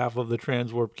other half of the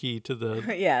transwarp key to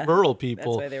the Yeah, rural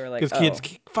people." why they were like, because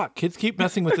 "Oh." kids keep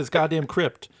messing with this goddamn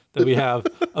crypt that we have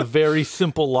a very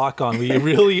simple lock on. We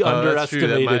really Oh, that's true. That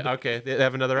underestimated. might- okay, they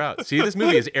have another out. See, this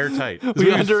movie is airtight. This We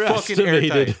movie is fucking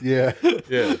underestimated. airtight. Yeah.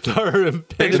 Yeah. Our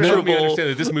Thanks for helping me impenetrable. understand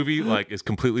that this movie like is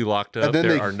completely locked up. And then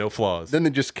There they- are no flaws. Then they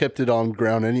just kept it on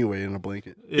ground anyway in a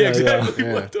blanket. yeah, exactly.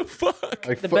 Yeah. What the fuck?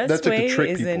 Like The fu- best that's like way to trick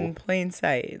is people. in plain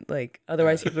sight. Like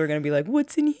otherwise, people are gonna be like,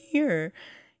 "What's in here?"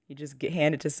 You just get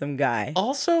handed to some guy.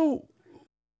 Also,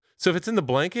 so if it's in the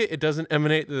blanket, it doesn't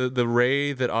emanate the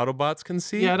ray that Autobots can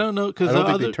see. Yeah, I don't know because I the don't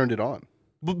think other. they turned it on.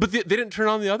 But they didn't turn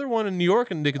on the other one in New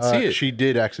York, and they could see it. She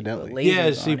did accidentally. Lasers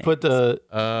Yeah, she on it. put the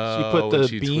Oh, the when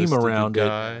she beam twisted the around it.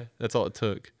 guy. That's all it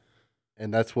took.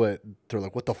 And that's what they're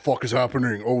like, what the fuck is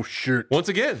happening? Oh shit. Once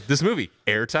again, this movie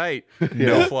airtight,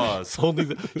 no flaws. only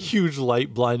the huge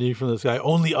light blinding from this guy.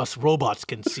 Only us robots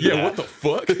can see. Yeah, that. what the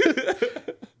fuck?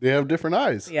 They have different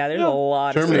eyes. Yeah, there's a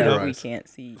lot of Terminator stuff we eyes. can't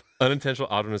see. Unintentional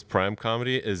Optimus Prime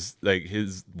comedy is like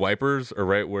his wipers are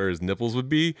right where his nipples would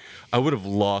be. I would have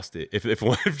lost it if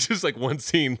just like one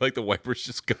scene like the wipers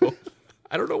just go.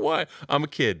 I don't know why. I'm a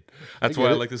kid. That's why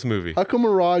I it. like this movie. How come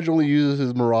Mirage only uses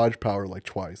his Mirage power like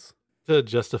twice? To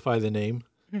justify the name.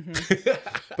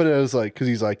 But it was like, because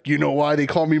he's like, you know why they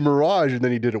call me Mirage? And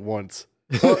then he did it once.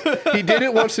 He did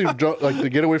it once to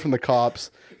get away from the cops.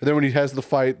 And then when he has the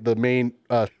fight, the main,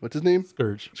 what's his name?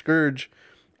 Scourge.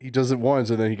 He does it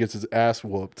once and then he gets his ass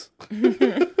whooped.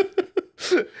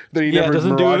 Then he Yeah, never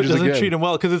doesn't do it. mirages Doesn't again. treat him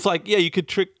well because it's like, yeah, you could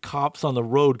trick cops on the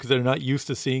road because they're not used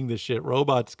to seeing this shit.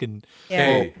 Robots can. Yeah.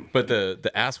 Hey, but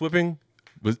the ass whipping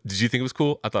did you think it was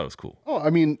cool? I thought it was cool. Oh,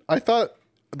 I mean, I thought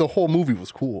the whole movie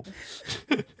was cool.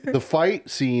 The fight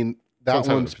scene, that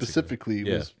Sometime one in particular. specifically,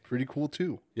 Yeah. was pretty cool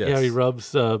too. Yes. Yeah, he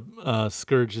rubs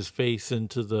Scourge's face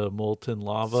into the molten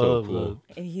lava. So of cool.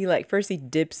 And he like first he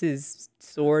dips his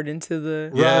sword into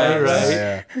the Yeah, right.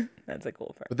 Yeah. That's a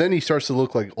cool part. But then he starts to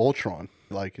look like Ultron,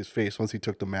 like his face once he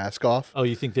took the mask off. Oh,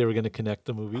 you think they were going to connect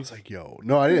the I movies? was like, yo,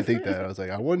 no, I didn't think that. I was like,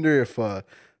 I wonder if the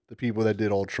people that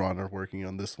did Ultron are working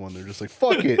on this one. They're just like,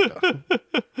 fuck it.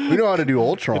 We know how to do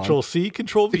Ultron. Control C,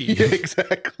 Control V. Yeah,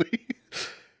 exactly.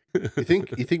 You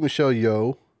think Michelle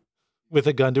Yeoh With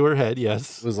a gun to her head,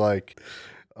 yes. was like,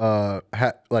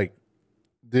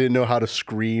 didn't know how to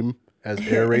scream as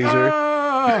Air Razor?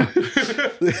 Ah!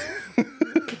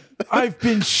 I've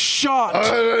been shot.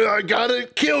 I gotta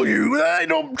kill you. I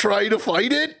don't try to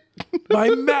fight it. My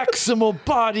maximal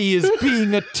body is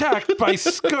being attacked by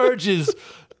Scourge's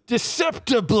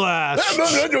Deceptiblast.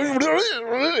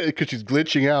 Because she's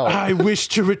glitching out. I wish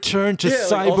to return to Yeah,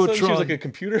 like, all of a sudden she was Cybertron. like a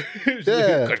computer.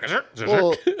 Yeah.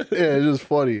 Well, yeah, it's just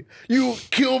funny. You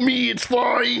kill me, it's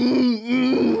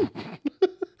fine.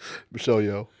 Michelle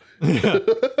Yeoh.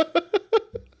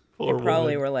 Poor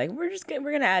Probably woman. were like,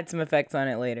 we're gonna add some effects on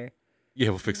it later. Yeah,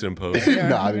 we'll fix it in post.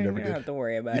 Nah, they You never don't did. have to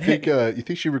worry You about think it. you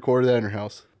think she recorded that in her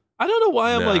house? I don't know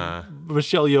why I'm Nah. like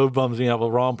Michelle Yeoh bums me out, but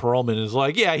Ron Perlman is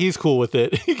like, yeah, he's cool with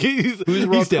it. Who's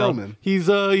Ron he's down. Perlman? He's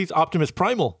Optimus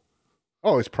Primal.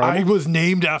 Oh, it's I Primal. was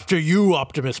named after you,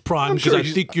 Optimus Prime, I'm because sure I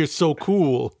he's- think you're so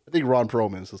cool. I think Ron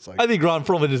Perlman is just like. I think Ron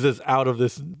Perlman is just out of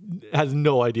this, has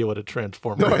no idea what a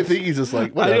transformer No, is. I think he's just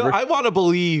like whatever. I want to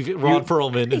believe Ron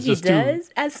Perlman I think is he just too.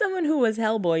 does. As someone who was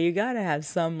Hellboy, you gotta have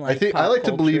some like. I think I pop like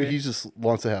to believe culture. he just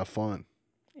wants to have fun.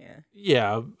 Yeah.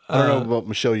 Yeah. I don't know about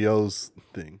Michelle Yeoh's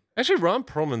thing. Actually, Ron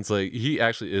Perlman's like he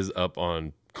actually is up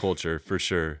on culture for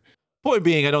sure. Point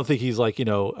being, I don't think he's like, I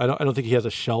don't think he has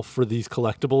a shelf for these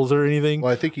collectibles or anything.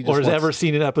 Well, I think he just or has wants- ever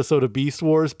seen an episode of Beast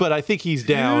Wars, but I think he's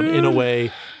down in a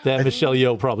way that Michelle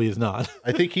Yeoh probably is not.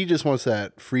 I think he just wants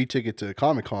that free ticket to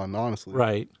Comic Con. Honestly,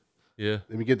 Right. Yeah.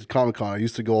 Let me get to Comic Con. I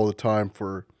used to go all the time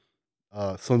for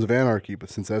Sons of Anarchy,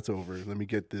 but since that's over, let me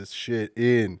get this shit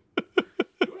in.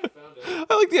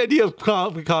 I like the idea of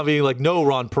Comic Con being like, no,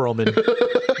 Ron Perlman,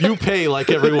 you pay like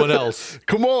everyone else.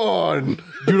 Come on,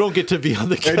 You don't get to be on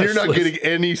the guest and you're not list. getting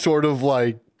any sort of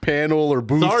like panel or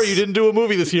booth. Sorry, you didn't do a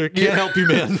movie this year. Can't help you,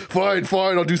 man.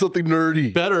 Fine, I'll do something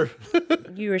nerdy. Better.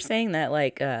 You were saying that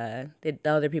like the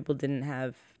other people didn't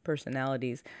have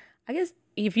personalities. I guess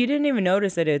if you didn't even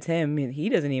notice that it's him, he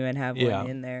doesn't even have Yeah. one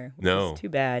in there. Which No. is too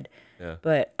bad. Yeah.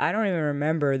 But I don't even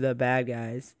remember the bad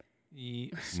guys.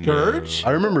 Scourge?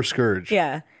 I remember Scourge.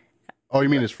 Yeah, Oh, you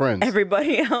mean his friends?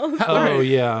 everybody else. Oh,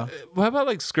 yeah. How about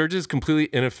like Scourge's completely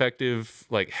ineffective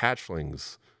like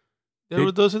hatchlings?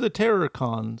 Those are the terror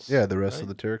cons. Yeah, the rest of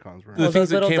the Terracons were. The Oh, things those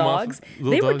that little came off- dogs.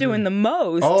 little They were dogs, doing yeah. the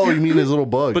most. Oh, you mean his little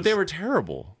bugs? But they were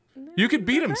terrible. You could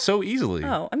beat them so easily.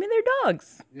 Oh, I mean they're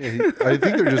dogs. Yeah, I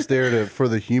think they're just there for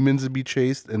the humans to be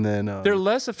chased, and then They're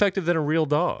less effective than a real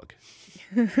dog.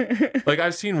 Like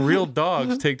I've seen real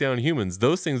dogs take down humans.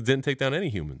 Those things didn't take down any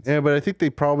humans. yeah, but I think they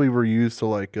probably were used to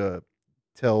like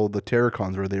tell the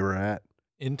Terracons where they were at.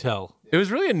 Intel. It was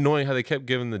really annoying how they kept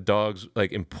giving the dogs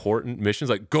like important missions,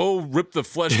 like go rip the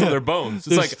flesh from their bones.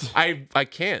 It's There's- like I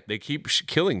can't. They keep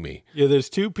killing me. Yeah, there's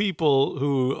two people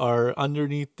who are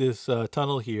underneath this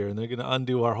tunnel here, and they're going to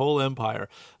undo our whole empire.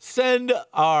 Send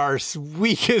our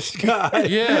weakest guy.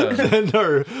 Yeah. Send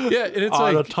our Yeah, and it's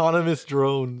our like autonomous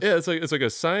drones. yeah, it's like a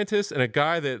scientist and a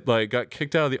guy that like got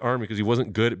kicked out of the army because he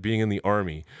wasn't good at being in the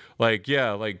army. Like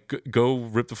yeah, like go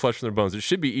rip the flesh from their bones. It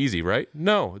should be easy, right?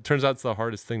 No, it turns out it's the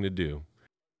hardest thing to do.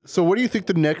 So, what do you think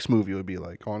the next movie would be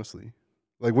like? Honestly,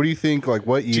 like, what do you think? Like,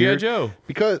 what year? G.I. Joe.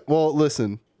 Because, well,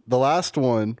 listen, the last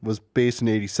one was based in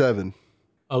 '87,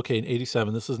 Okay, in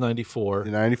 87. This is 94.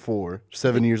 in '94.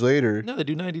 7 years later, No, they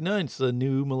do 99. It's the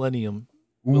new millennium.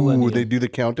 ooh, millennium. they do the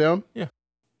countdown.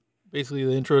 Basically,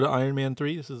 the intro to Iron Man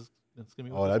 3. That's going to be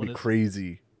what Oh, this that'd one be is.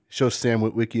 crazy. Show Sam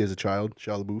Witwicky as a child,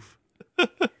 Shia LaBeouf.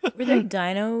 Were there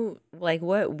Dino? Like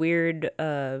what weird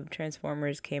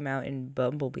Transformers came out in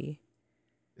Bumblebee?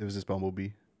 It was just Bumblebee.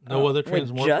 No other With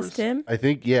Transmorphers? just him? I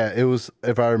think, yeah, it was,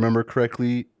 if I remember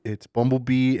correctly, it's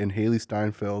Bumblebee and Haley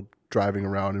Steinfeld driving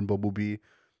around in Bumblebee.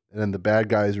 And then the bad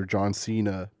guys are John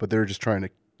Cena, but they're just trying to,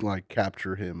 like,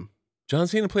 capture him. John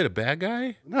Cena played a bad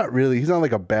guy? Not really. He's not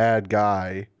like a bad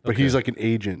guy, but Okay. he's like an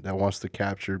agent that wants to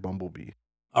capture Bumblebee.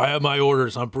 I have my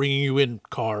orders. I'm bringing you in,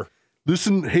 car.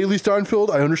 Listen, Haley Steinfeld,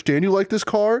 I understand you like this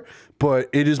car, but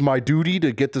it is my duty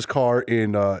to get this car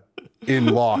in I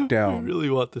lockdown. really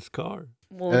want this car.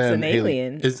 Well, it's And an Haley.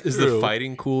 alien. Is the True.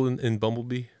 fighting cool in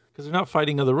Bumblebee? Because they're not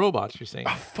fighting other robots, you're saying.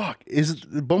 Oh, fuck. Is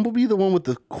Bumblebee the one with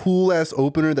the cool ass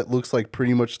opener that looks like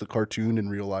pretty much the cartoon in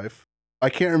real life? I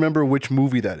can't remember which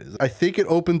movie that is. I think it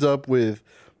opens up with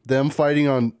them fighting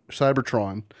on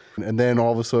Cybertron, and then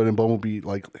all of a sudden Bumblebee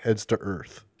like heads to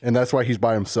Earth. And that's why he's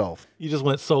by himself. You just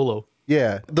went solo.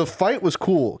 Yeah. The fight was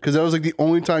cool because that was like the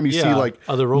only time you see Yeah, like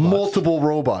other robots. multiple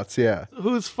robots. Yeah.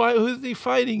 Who's he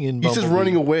fighting in He's just Bumblebee?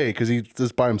 running away because he's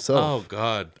just by himself. Oh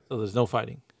God. So there's no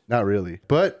fighting. Not really.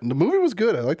 But the movie was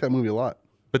good. I like that movie a lot.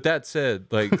 But that said,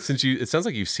 like since it sounds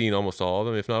like you've seen almost all of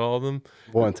them, if not all of them.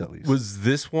 Once at least.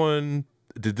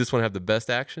 Did this one have the best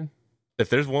action? If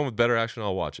there's one with better action,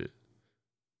 I'll watch it.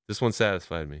 This one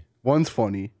satisfied me. One's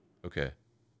funny. Okay.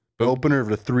 The opener of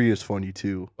the 3 is funny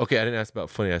too. Okay, I didn't ask about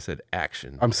funny. I said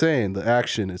action. I'm saying the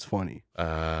action is funny.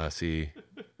 See.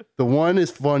 The one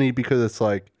is funny because it's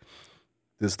like,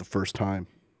 this is the first time.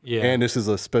 Yeah. And this is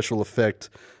a special effect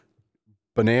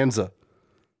bonanza.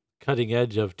 Cutting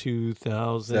edge of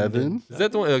 2007. Is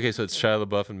that the one? Okay, so it's Shia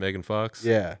LaBeouf and Megan Fox.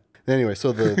 Yeah. Anyway,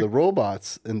 so the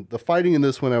robots and the fighting in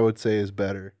this one I would say is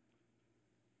better.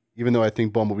 Even though I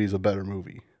think Bumblebee is a better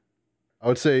movie. I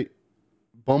would say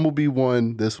Bumblebee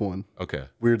won this one. Okay.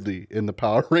 Weirdly, in the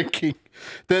power ranking.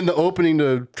 Then the opening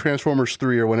to Transformers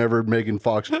 3 or whenever Megan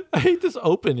Fox. I hate this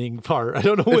opening part. I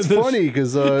don't know when It's this... funny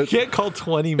because You can't call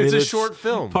 20 minutes It's a short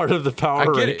film. part of the power I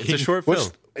get ranking. it. It's a short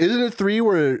film. isn't it 3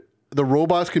 where the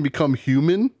robots can become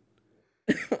human?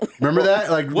 Remember that?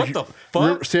 Like, What the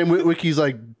fuck? Sam Witwicky's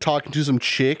like talking to some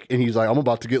chick, and he's like, "I'm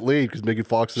about to get laid" because Megan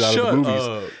Fox is out Shut of the movies,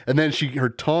 up. and then her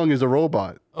tongue is a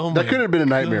robot. Oh that my could have been a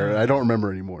nightmare. I don't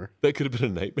remember anymore. That could have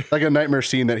been a nightmare. Like a nightmare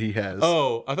scene that he has.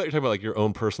 Oh, I thought you were talking about like your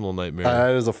own personal nightmare.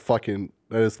 That is a fucking.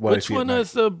 That is what I Which see. one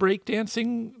is the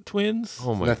breakdancing twins?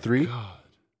 Oh my that 3? god.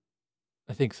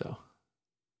 I think so.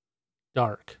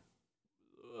 Dark.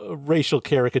 Racial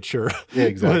caricature Yeah,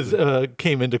 exactly. was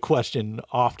came into question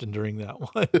often during that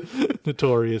one,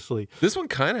 notoriously. This one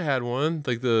kind of had one,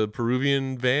 like the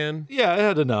Peruvian van. Yeah, it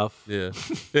had enough. Yeah,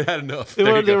 it had enough. They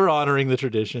There were, you they go. were honoring the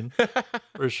tradition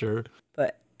for sure.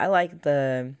 But I like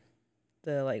the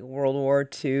like World War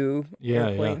II Yeah,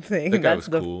 airplane yeah. thing. That guy That's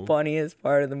was the cool. funniest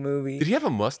part of the movie. Did he have a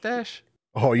mustache?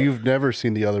 Oh, you've never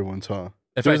seen the other ones, huh?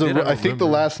 If There's I did, I I think the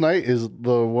remember. last night is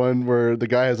the one where the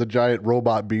guy has a giant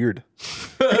robot beard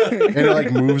and it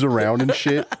like moves around and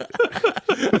shit.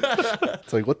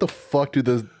 It's like, what the fuck do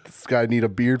this guy need a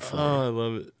beard for? Oh, I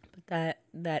love it. But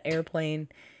that airplane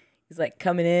is like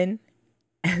coming in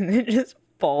and then just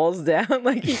falls down,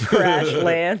 like he crash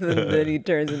lands and then he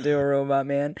turns into a robot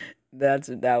man. That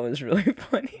was really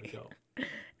funny.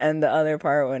 And the other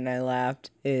part when I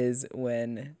laughed is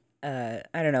when I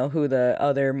don't know who the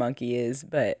other monkey is,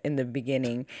 but in the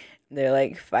beginning they're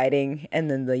like fighting, and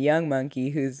then the young monkey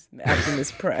who's Optimus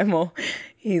Primal,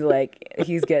 he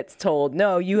gets told,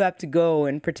 "No, you have to go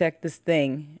and protect this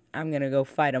thing. I'm gonna go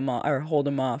fight him off or hold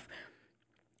him off."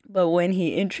 But when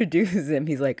he introduces him,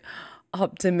 he's like,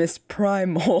 Optimus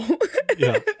Primal.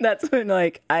 Yeah. That's when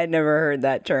like I'd never heard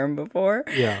that term before.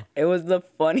 Yeah. It was the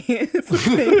funniest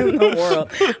thing in the world.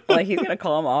 Like he's gonna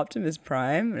call him Optimus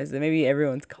Prime. Is it maybe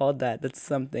everyone's called that? That's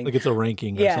something. Like it's a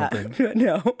ranking or Yeah, something.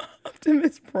 no,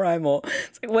 Optimus Primal.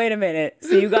 It's like, wait a minute.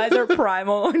 So you guys are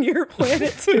primal on your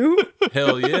planet too?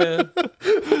 Hell yeah.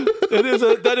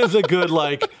 That is a good,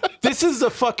 like, this is the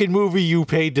fucking movie you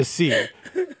paid to see.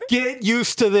 Get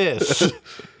used to this.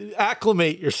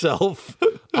 Acclimate yourself.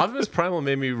 Optimus Primal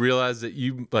made me realize that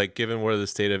you, like, given where the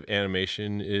state of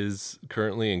animation is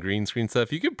currently and green screen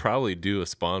stuff, you could probably do a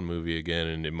Spawn movie again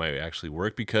and it might actually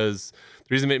work, because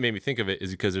the reason it made me think of it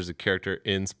is because there's a character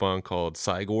in Spawn called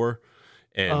Cygor,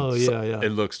 and Oh, yeah.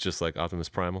 it looks just like Optimus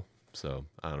Primal. So,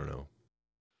 I don't know.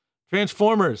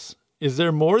 Transformers. Is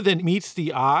there more than meets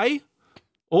the eye?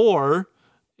 Or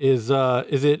is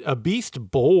it a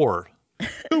beast boar?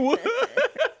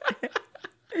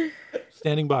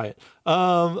 Standing by it.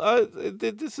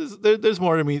 There's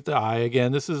more to meet the eye.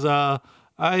 Again, this is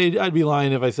I'd be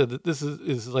lying if I said that this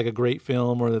is like a great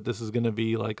film, or that this is going to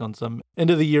be like on some end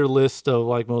of the year list of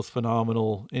like most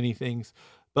phenomenal anythings.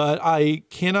 But I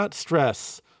cannot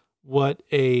stress what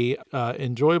a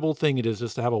enjoyable thing it is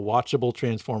just to have a watchable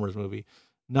Transformers movie.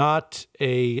 Not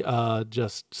a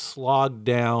just slogged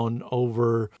down,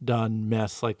 overdone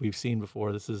mess like we've seen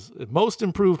before. This is a most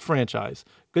improved franchise.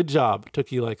 Good job.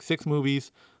 Took you like 6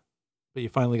 movies, but you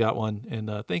finally got one. And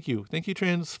thank you,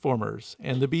 Transformers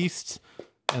and the Beasts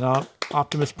and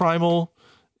Optimus Primal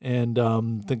and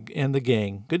the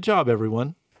gang. Good job,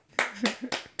 everyone.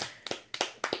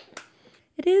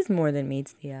 It is more than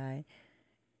meets the eye.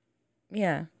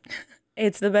 Yeah.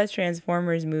 It's the best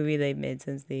Transformers movie they've made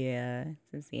since the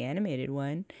animated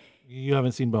one. You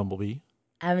haven't seen Bumblebee.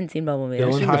 I haven't seen Bumblebee. Dylan, Have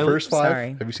you seen the highly- first 5? Sorry.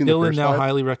 Have you seen the Dylan first now 5?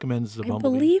 highly recommends the I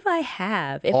Bumblebee. believe I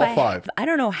have. If All I 5. I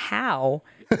don't know how.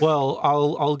 Well,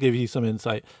 I'll give you some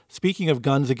insight. Speaking of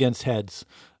guns against heads,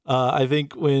 I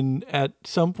think when at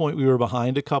some point we were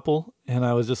behind a couple, and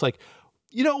I was just like,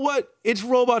 you know what? It's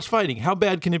robots fighting. How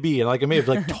bad can it be? And like I may have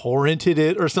like torrented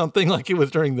it or something, like it was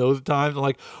during those times. I'm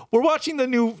like, we're watching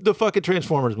the fucking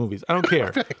Transformers movies. I don't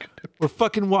care. We're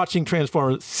fucking watching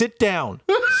Transformers. Sit down.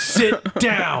 Sit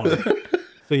down.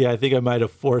 So yeah, I think I might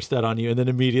have forced that on you, and then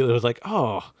immediately I was like,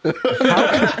 "Oh,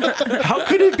 how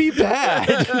could it be bad?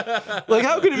 Like,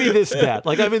 how could it be this bad?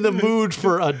 Like, I'm in the mood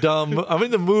I'm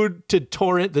in the mood to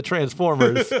torrent the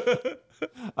Transformers.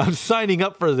 I'm signing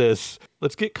up for this.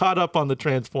 Let's get caught up on the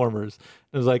Transformers."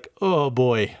 And I was like, "Oh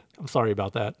boy, I'm sorry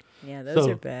about that." Yeah, those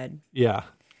So- are bad. Yeah,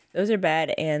 Those are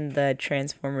bad, and the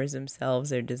Transformers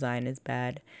themselves, their design is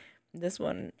bad. This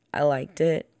one, I liked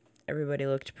it. Everybody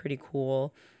looked pretty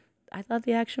cool. I thought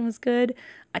the action was good.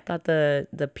 I thought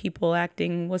the people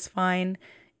acting was fine.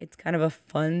 It's kind of a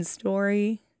fun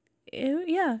story.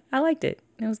 Yeah, I liked it.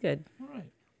 It was good. all right.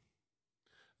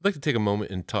 I'd like to take a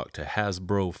moment and talk to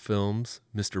Hasbro Films,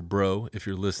 Mr. Bro, if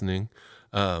you're listening.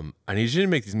 I need you to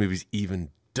make these movies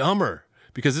even dumber,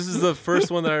 because this is the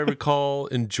first one that I recall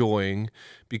enjoying,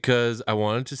 because I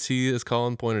wanted to see, as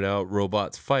Colin pointed out,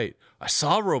 robots fight. I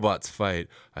saw robots fight.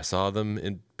 I saw them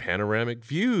in panoramic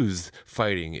views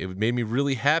fighting. It made me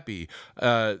really happy.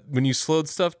 When you slowed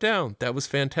stuff down, that was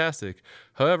fantastic.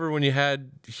 However, when you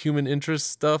had human interest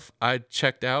stuff, I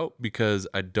checked out, because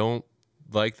I don't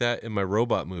like that in my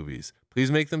robot movies.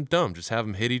 Please make them dumb. Just have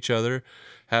them hit each other.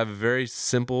 Have a very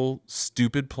simple,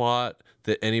 stupid plot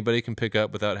that anybody can pick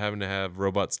up without having to have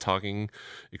robots talking,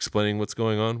 explaining what's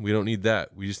going on. We don't need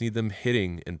that. We just need them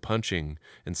hitting and punching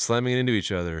and slamming into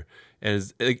each other.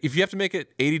 And if you have to make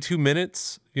it 82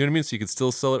 minutes, you know what I mean, so you can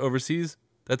still sell it overseas,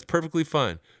 that's perfectly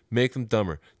fine. Make them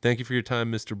dumber. Thank you for your time,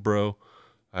 Mr. Bro.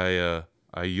 I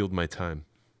yield my time.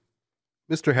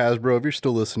 Mr. Hasbro, if you're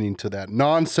still listening to that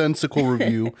nonsensical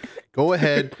review, go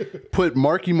ahead, put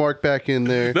Marky Mark back in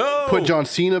there. No! Put John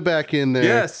Cena back in there.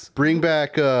 Yes. Bring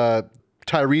back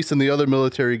Tyrese and the other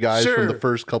military guys Sure. from the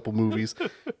first couple movies.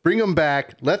 Bring them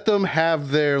back. Let them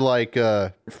have their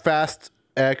Fast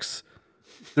and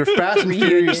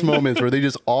Furious moments where they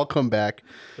just all come back.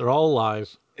 They're all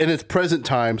alive. And it's present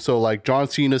time, so like John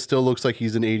Cena still looks like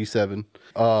he's in 87.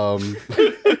 No,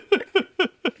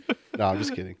 I'm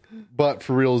just kidding. But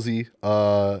for realsy,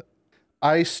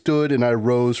 I stood and I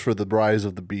rose for the rise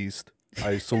of the beast.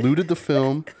 I saluted the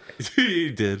film.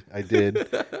 You did. I did.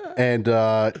 And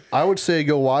I would say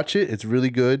go watch it. It's really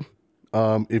good.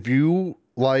 If you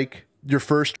like your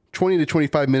first 20 to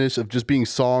 25 minutes of just being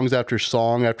songs after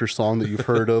song after song that you've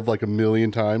heard of like a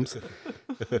million times.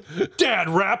 Dad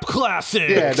rap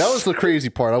classics. Yeah, that was the crazy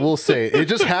part. I will say it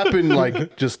just happened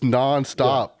like just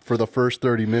nonstop for the first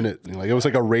 30 minutes. Like it was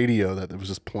like a radio that was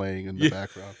just playing in the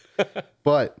background.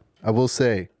 But I will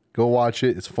say, go watch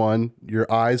it. It's fun.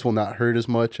 Your eyes will not hurt as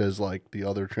much as like the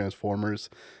other Transformers,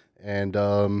 and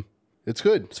it's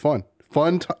good. It's fun.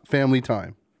 Family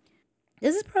time.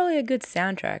 This is probably a good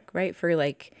soundtrack, right, for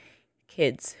like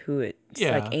kids who it's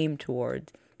like aimed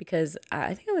towards. Because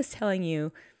I think I was telling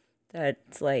you that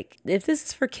it's like if this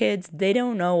is for kids, they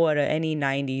don't know what any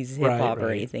 90s hip hop or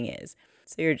anything is.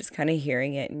 So you're just kind of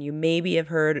hearing it, and you maybe have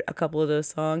heard a couple of those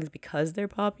songs because they're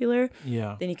popular.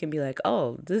 Yeah. Then you can be like,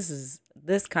 oh, this is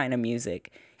this kind of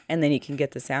music. And then you can get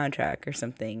the soundtrack or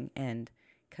something and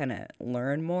kind of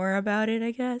learn more about it, I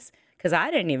guess. Because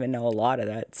I didn't even know a lot of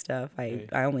that stuff. I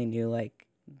only knew like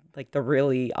the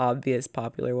really obvious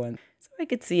popular ones. So I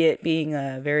could see it being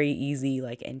a very easy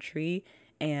like entry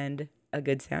and a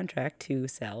good soundtrack to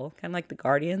sell, kind of like the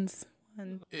Guardians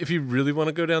one. If you really want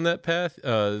to go down that path,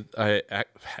 I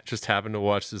just happened to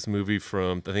watch this movie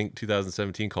from I think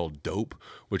 2017 called Dope,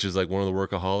 which is like one of the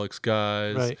Workaholics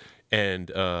guys, Right.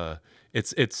 And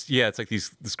it's like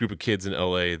this group of kids in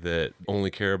LA that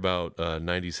only care about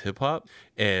 90s hip hop,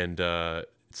 and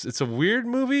it's a weird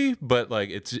movie, but like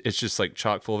it's just like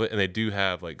chock full of it, and they do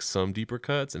have like some deeper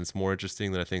cuts, and it's more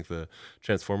interesting than I think the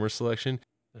Transformers selection.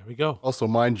 There we go. Also,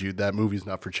 mind you, that movie's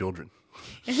not for children.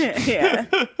 Yeah.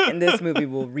 And this movie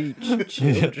will reach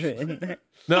children.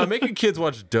 No, making kids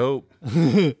watch Dope.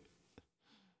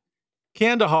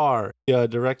 Kandahar,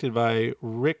 directed by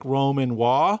Rick Roman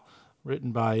Waugh,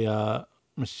 written by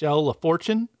Michelle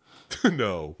LaFortune.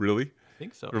 No, really? I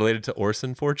think so. Related to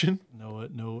Orson Fortune? No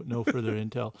further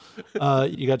intel.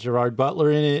 You got Gerard Butler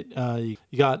in it.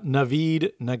 You got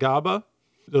Naveed Nagaba.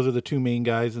 Those are the two main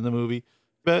guys in the movie.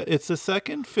 But it's the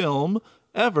second film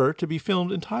ever to be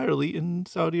filmed entirely in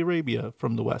Saudi Arabia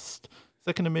from the West.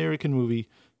 Second American movie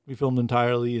to be filmed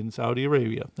entirely in Saudi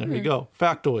Arabia. There you go.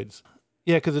 Factoids.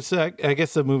 Yeah, because it's I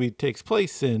guess the movie takes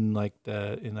place in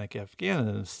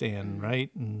Afghanistan,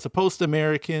 right? And it's supposed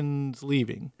Americans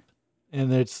leaving,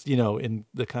 and it's in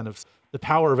the kind of the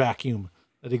power vacuum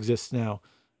that exists now.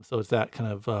 So it's that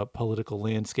kind of political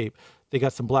landscape. They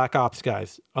got some black ops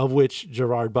guys, of which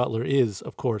Gerard Butler is,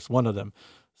 of course, one of them.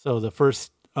 So the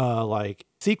first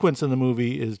sequence in the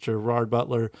movie is Gerard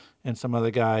Butler and some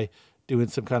other guy doing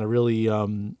some kind of really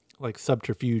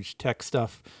subterfuge tech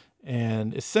stuff,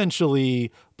 and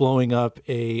essentially blowing up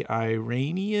a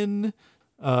Iranian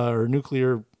or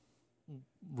nuclear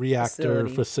reactor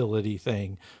facility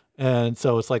thing. And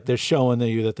so it's like they're showing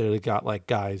you that they got like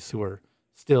guys who are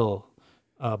still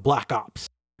black ops.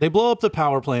 They blow up the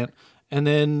power plant, and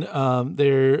then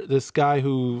this guy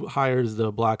who hires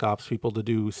the black ops people to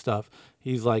do stuff.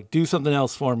 He's like, do something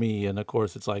else for me. And of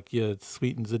course it's like, yeah, it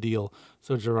sweetens the deal.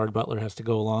 So Gerard Butler has to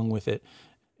go along with it.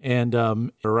 And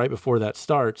right before that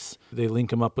starts, they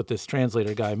link him up with this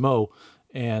translator guy, Mo.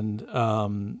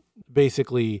 And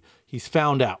basically he's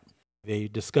found out They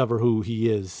discover who he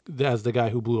is as the guy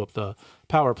who blew up the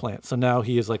power plant. So now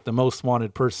he is like the most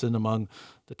wanted person among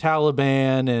the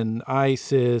Taliban and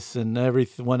ISIS and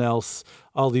everyone else.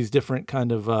 All these different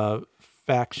kind of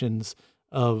factions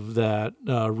of that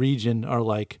region are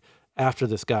like after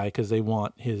this guy because they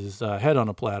want his head on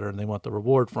a platter and they want the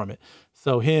reward from it.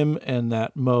 So him and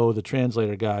that Mo, the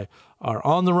translator guy, are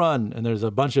on the run, and there's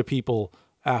a bunch of people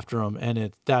after him,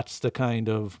 and that's the kind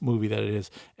of movie that it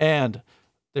is. And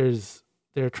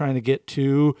they're trying to get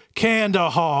to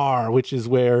Kandahar, which is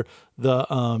where the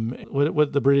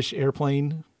what the British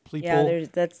airplane people. Yeah,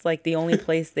 that's like the only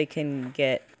place they can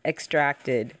get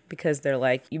extracted because they're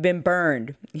like, you've been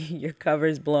burned, your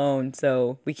cover's blown,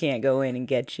 so we can't go in and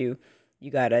get you. You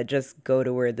gotta just go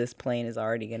to where this plane is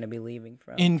already gonna be leaving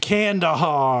from. In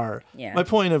Kandahar. Yeah. My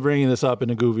point of bringing this up in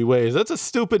a goofy way is that's a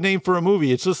stupid name for a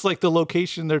movie. It's just like the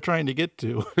location they're trying to get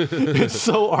to. It's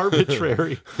so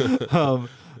arbitrary.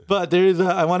 But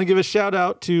I want to give a shout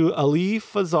out to Ali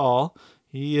Fazal.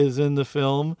 He is in the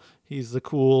film. He's the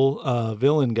cool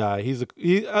villain guy.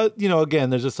 Again,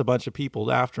 there's just a bunch of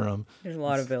people after him. There's a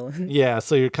lot of villains. Yeah,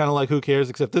 so you're kind of like, who cares?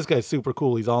 Except this guy's super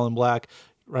cool. He's all in black,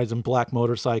 rides a black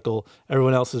motorcycle.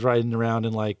 Everyone else is riding around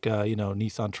in like,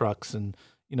 Nissan trucks and,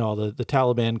 all the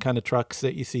Taliban kind of trucks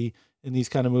that you see in these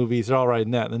kind of movies. They're all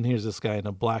riding that. And then here's this guy in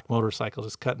a black motorcycle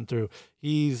just cutting through.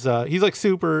 He's a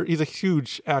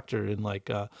huge actor in like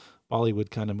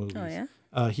Bollywood kind of movies. Oh, yeah?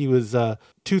 He was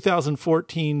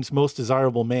 2014's most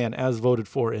desirable man as voted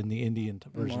for in the Indian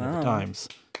version of the Times.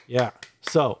 Yeah.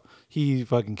 So he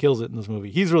fucking kills it in this movie.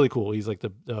 He's really cool. He's like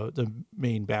the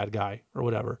main bad guy or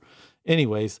whatever.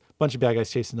 Anyways, a bunch of bad guys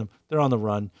chasing them. They're on the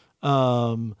run.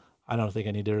 I don't think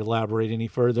I need to elaborate any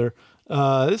further.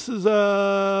 This is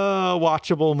a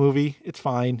watchable movie. It's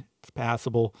fine. It's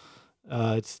passable.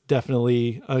 It's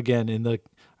definitely, again, in the...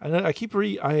 I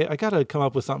gotta come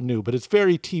up with something new, but it's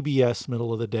very TBS,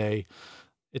 middle of the day.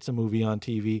 It's a movie on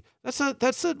TV. That's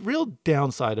a real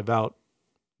downside about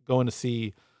going to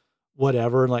see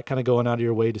whatever and like kind of going out of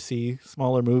your way to see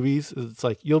smaller movies. It's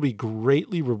like you'll be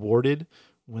greatly rewarded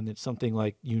when it's something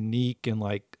like unique and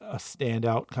like a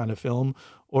standout kind of film,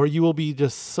 or you will be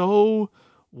just so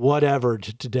whatever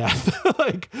to death.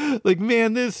 like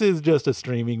man, this is just a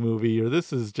streaming movie, or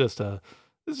this is just a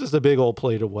big old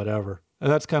plate of whatever.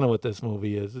 And that's kind of what this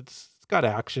movie is. It's got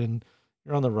action.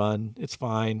 You're on the run. It's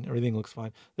fine. Everything looks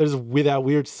fine. There's that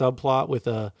weird subplot with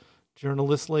a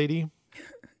journalist lady.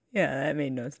 Yeah, that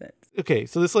made no sense. Okay,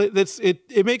 so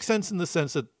it makes sense in the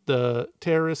sense that the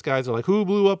terrorist guys are like, who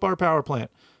blew up our power plant?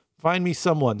 Find me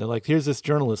someone. They're like, here's this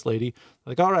journalist lady.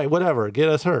 Like, all right, whatever, get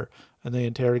us her. And they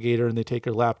interrogate her and they take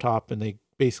her laptop and they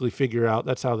basically figure out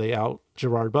that's how they out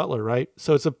Gerard Butler, right?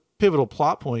 So it's a pivotal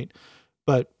plot point,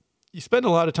 but you spend a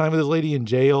lot of time with this lady in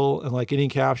jail and like getting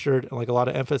captured, and like a lot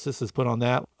of emphasis is put on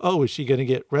that. Oh, is she going to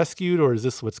get rescued, or is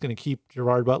this what's going to keep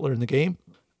Gerard Butler in the game?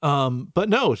 But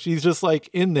no, she's just like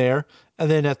in there. And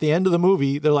then at the end of the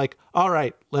movie, they're like, all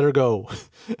right, let her go.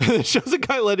 And it shows a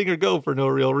guy letting her go for no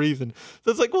real reason.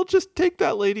 So it's like, well, just take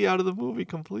that lady out of the movie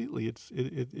completely.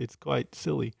 It's quite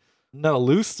silly. Not a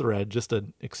loose thread, just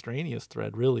an extraneous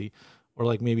thread, really. Or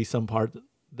like maybe some part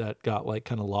that got like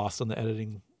kind of lost on the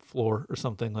editing floor or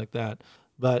something like that.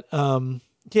 But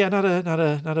yeah, not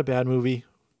a bad movie.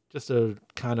 Just a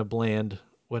kind of bland,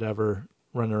 whatever,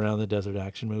 run around the desert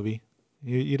action movie.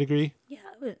 You'd agree? Yeah,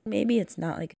 but maybe it's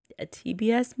not like a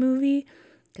TBS movie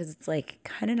because it's like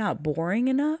kind of not boring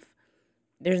enough.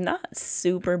 There's not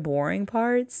super boring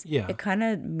parts. Yeah. It kind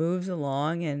of moves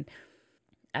along, and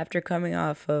after coming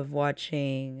off of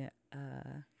watching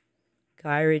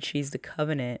Guy Ritchie's The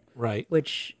Covenant, right,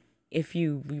 which if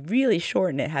you really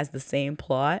shorten it, has the same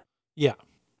plot. Yeah.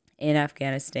 In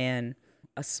Afghanistan,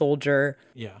 a soldier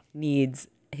needs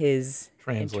his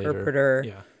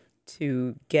interpreter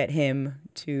to get him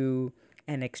to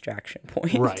an extraction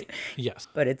point. Right. Yes.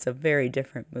 But it's a very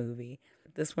different movie.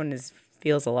 This one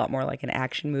feels a lot more like an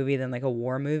action movie than like a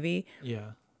war movie.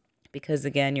 Yeah. Because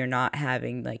again, you're not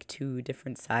having like two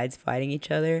different sides fighting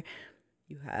each other.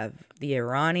 You have the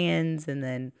Iranians and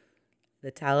then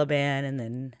the Taliban and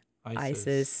then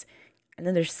ISIS. And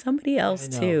then there's somebody else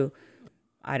too.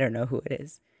 I don't know who it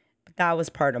is. But that was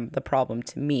part of the problem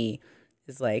to me.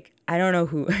 Is like, I don't know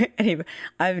who.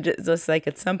 I'm just like,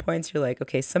 at some points you're like,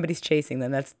 okay, somebody's chasing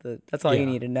them. That's all you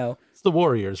need to know. It's the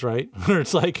Warriors, right? Where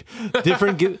it's like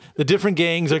the different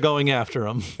gangs are going after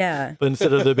them. Yeah. But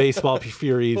instead of the baseball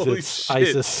furies, Holy it's shit.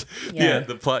 ISIS. Yeah,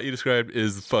 the plot you described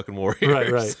is the fucking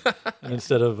Warriors. Right. And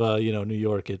instead of New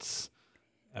York, it's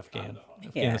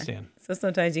Afghanistan. So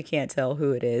sometimes you can't tell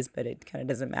who it is, but it kind of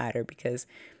doesn't matter because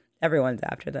everyone's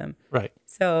after them. Right.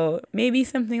 So maybe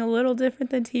something a little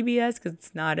different than TBS because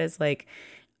it's not as like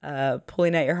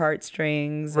pulling at your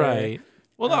heartstrings. Right.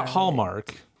 Well, not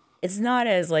Hallmark. It's not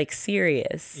as like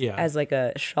serious Yeah. as like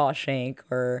a Shawshank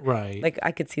or Right. like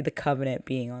I could see The Covenant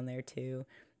being on there too.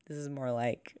 This is more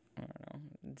like, I don't know.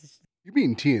 You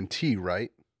mean TNT,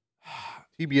 right?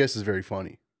 TBS is very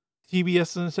funny.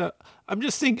 TBS and stuff. I'm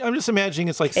just imagining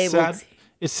it's like Cable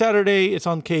it's Saturday, it's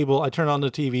on cable. I turn on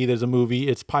the TV, there's a movie,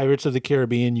 it's Pirates of the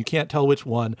Caribbean. You can't tell which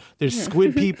one. There's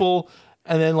squid people,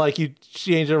 and then like you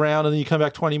change it around and then you come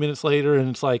back 20 minutes later and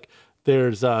it's like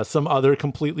there's some other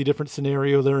completely different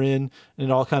scenario they're in and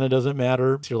it all kind of doesn't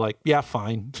matter. So you're like, yeah,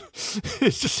 fine.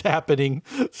 It's just happening.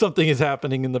 Something is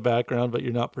happening in the background, but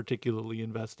you're not particularly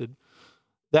invested.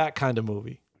 That kind of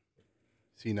movie.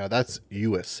 See, now that's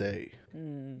USA.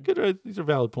 Good. These are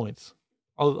valid points.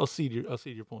 I'll cede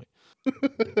your point.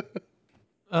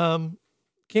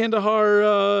 Kandahar.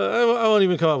 I won't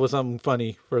even come up with something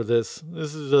funny for this.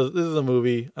 This is a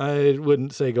movie. I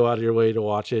wouldn't say go out of your way to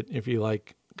watch it if you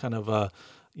like kind of a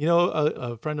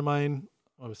friend of mine.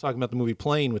 I was talking about the movie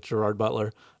Plane with Gerard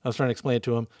Butler. I was trying to explain it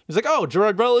to him. He's like, "Oh,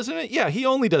 Gerard Butler's in it? Yeah, he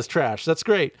only does trash. That's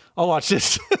great. I'll watch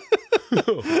this."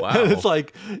 Wow. And it's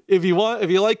like if you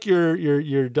like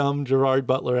your dumb Gerard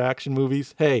Butler action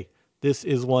movies, hey, this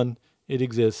is one. It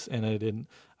exists, and I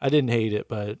didn't hate it,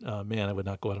 but man, I would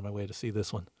not go out of my way to see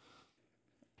this one.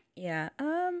 Yeah.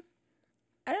 I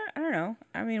don't know.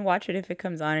 I mean, watch it if it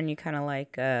comes on and you kind of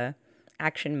like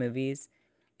action movies.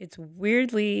 It's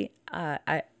weirdly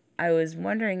I was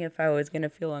wondering if I was going to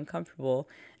feel uncomfortable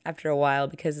after a while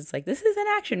because it's like this is an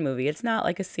action movie. It's not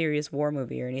like a serious war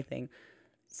movie or anything.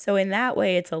 So in that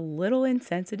way, it's a little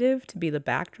insensitive to be the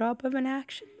backdrop of an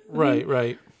action movie.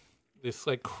 Right. This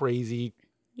like crazy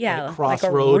Yeah, crossroads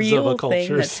like a real of a culture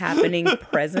thing that's happening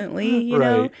presently, you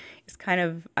know, Right. it's kind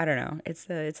of, I don't know, it's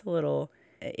a little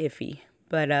iffy,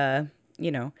 but if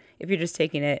you're just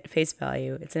taking it face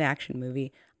value, it's an action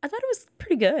movie. I thought it was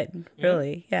pretty good,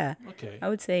 really. Yeah. Okay. I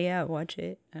would say, yeah, watch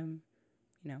it.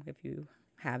 If you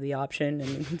have the option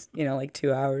and it's, like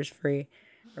 2 hours free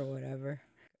or whatever.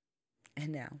 And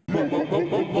now.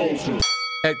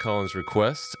 At Colin's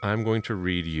request, I'm going to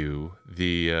read you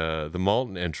the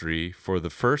Maltin entry for the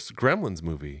first Gremlins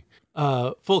movie.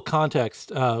 Full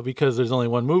context, because there's only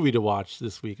one movie to watch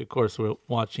this week. Of course, we're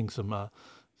watching some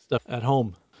stuff at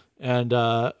home, and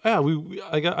I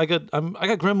got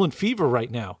Gremlin fever right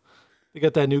now. They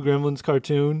got that new Gremlins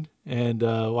cartoon, and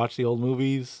watch the old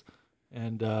movies,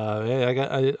 and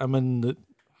I'm in the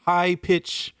high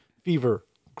pitch fever,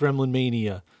 Gremlin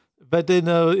mania. But then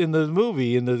in the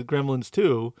movie, in the Gremlins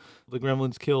 2, the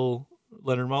Gremlins kill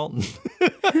Leonard Maltin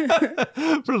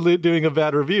for doing a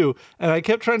bad review. And I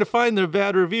kept trying to find the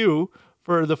bad review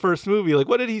for the first movie. Like,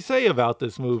 what did he say about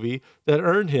this movie that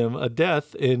earned him a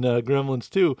death in Gremlins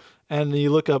 2? And you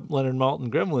look up Leonard Maltin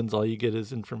Gremlins, all you get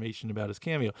is information about his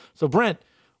cameo. So, Brent,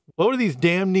 what were these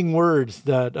damning words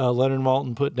that Leonard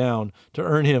Maltin put down to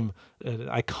earn him an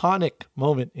iconic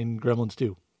moment in Gremlins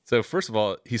 2? So first of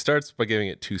all, he starts by giving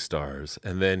it 2 stars,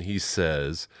 and then he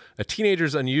says, a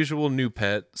teenager's unusual new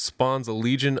pet spawns a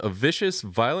legion of vicious,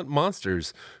 violent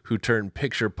monsters who turn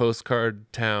picture postcard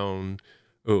town.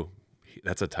 Oh,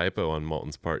 that's a typo on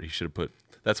Maltin's part. He should have put,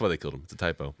 that's why they killed him. It's a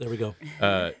typo. There we go.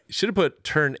 Should have put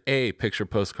turn a picture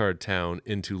postcard town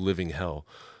into living hell.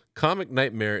 Comic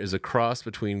Nightmare is a cross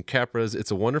between Capra's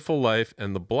It's a Wonderful Life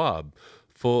and The Blob,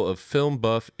 full of film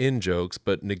buff in-jokes,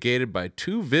 but negated by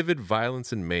too vivid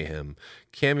violence and mayhem.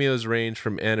 Cameos range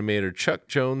from animator Chuck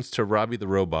Jones to Robbie the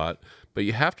Robot, but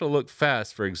you have to look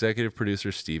fast for executive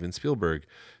producer Steven Spielberg.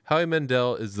 Howie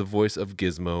Mandel is the voice of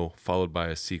Gizmo, followed by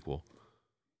a sequel.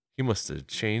 He must have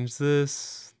changed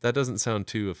this. That doesn't sound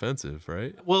too offensive,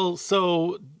 right? Well,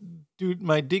 so, dude,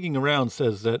 my digging around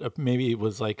says that maybe it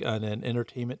was like an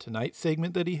Entertainment Tonight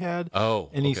segment that he had.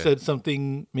 Oh, and he said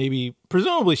something maybe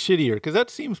presumably shittier because that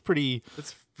seems pretty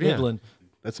middling.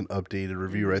 That's an updated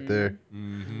review right there.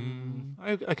 Mm-hmm.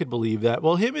 I could believe that.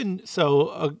 Well,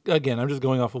 again, I'm just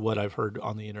going off of what I've heard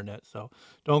on the internet, so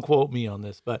don't quote me on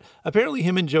this. But apparently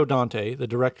him and Joe Dante, the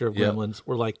director of Gremlins,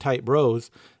 were like tight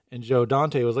bros. And Joe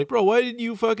Dante was like, bro, why did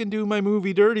you fucking do my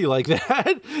movie dirty like that?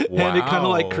 And it kind of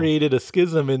like created a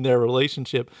schism in their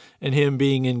relationship. And him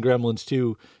being in Gremlins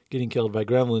 2, getting killed by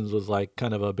Gremlins was like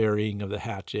kind of a burying of the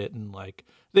hatchet. And like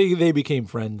they became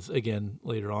friends again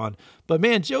later on. But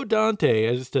man, Joe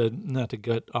Dante, not to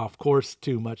get off course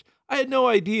too much, I had no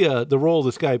idea the role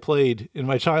this guy played in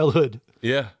my childhood.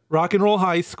 Yeah. Rock and Roll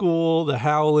High School, The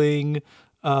Howling,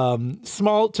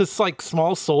 Small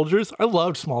Soldiers. I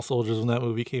loved Small Soldiers when that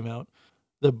movie came out.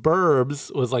 The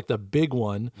Burbs was like the big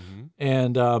one,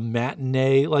 and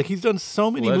Matinee. Like he's done so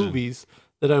many Legend. movies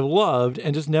that I've loved,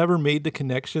 and just never made the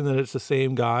connection that it's the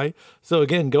same guy. So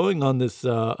again, going on this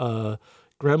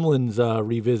Gremlins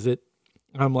revisit,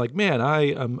 I'm like, man,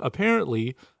 I am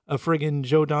apparently a friggin'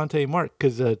 Joe Dante Mark,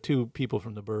 because 2 people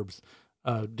from the Burbs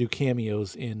do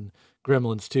cameos in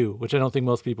Gremlins 2, which I don't think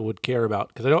most people would care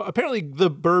about, because apparently the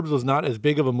Burbs was not as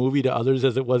big of a movie to others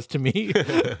as it was to me.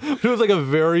 It was like a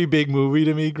very big movie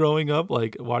to me growing up.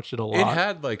 Like watched it a lot. It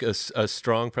had like a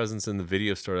strong presence in the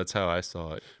video store. That's how I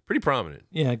saw it. Pretty prominent.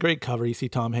 Yeah, great cover. You see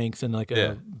Tom Hanks in like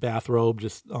a bathrobe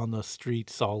just on the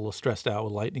streets, all stressed out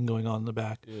with lightning going on in the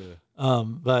back. Yeah.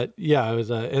 But yeah, it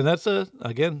was and that's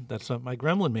my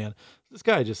Gremlin man. This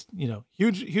guy just,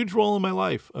 huge role in my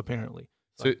life, apparently.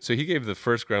 So he gave the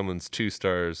first Gremlins 2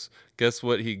 stars. Guess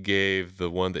what he gave the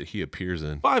one that he appears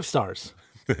in? 5 stars.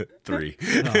 3.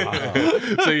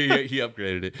 So he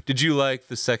upgraded it. Did you like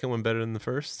the second one better than the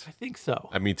first? I think so.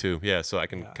 Me too. Yeah, so I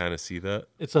can kind of see that.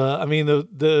 It's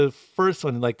the first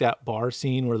one, like that bar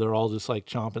scene where they're all just like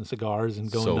chomping cigars and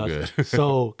going So nuts. good.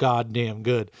 So goddamn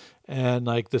good. And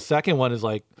like the second one is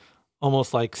like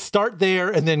almost like start there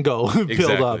and then go build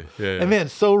Exactly. up. Yeah. And man,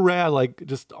 so rad. Like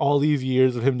just all these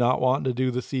years of him not wanting to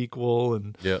do the sequel,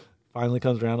 and Yep. finally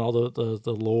comes around, all the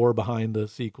lore behind the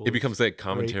sequel. It becomes like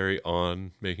commentary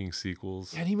on making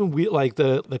sequels. And even like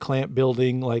the Clamp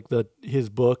building, like his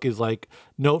book is like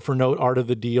note for note Art of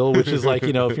the Deal, which is like,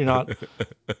 if you're not,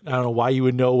 I don't know why you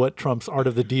would know what Trump's Art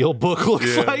of the Deal book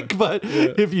looks like, but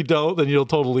if you don't, then you'll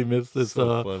totally miss this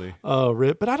So funny.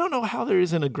 rip. But I don't know how there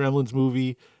isn't a Gremlins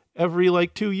movie every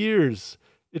like 2 years.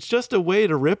 It's just a way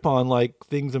to rip on like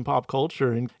things in pop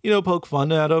culture and, poke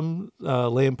fun at them,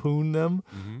 lampoon them,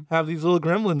 have these little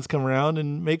gremlins come around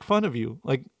and make fun of you.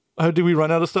 Like, do we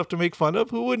run out of stuff to make fun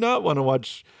of? Who would not want to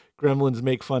watch gremlins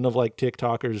make fun of like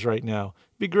TikTokers right now?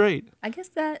 Be great. I guess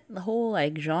that the whole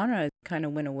like genre kind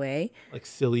of went away. Like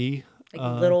silly.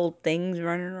 Like little things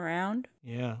running around.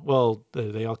 Yeah. Well,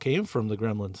 they all came from the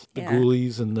gremlins, the Yeah.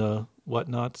 ghoulies and the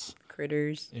whatnots.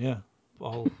 Critters. Yeah.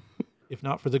 All, if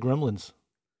not for the gremlins.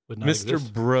 Would not Mr.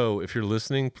 exist. Bro, if you're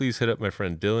listening, please hit up my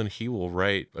friend Dylan. He will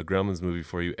write a Gremlins movie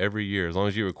for you every year, as long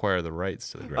as you acquire the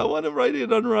rights to the I Gremlins. want to write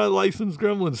an unlicensed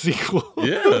Gremlin sequel.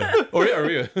 Yeah.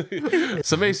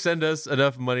 Somebody send us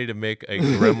enough money to make a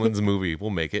Gremlins movie. We'll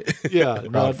make it. Yeah.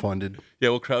 not- Crowdfunded. Yeah,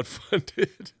 we'll crowdfund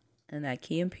it. And that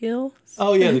Key and Peele.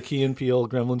 Oh yeah, the Key and Peele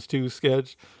Gremlins 2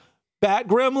 sketch. Bat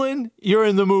Gremlin, you're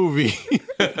in the movie.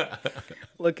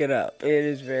 Look it up. It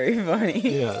is very funny.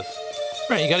 Yes.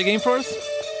 All right, you got a game for us?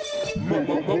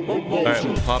 All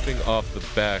right, popping off the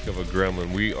back of a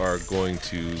Gremlin, we are going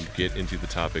to get into the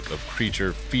topic of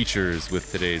creature features with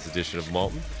today's edition of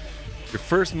Maltin. Your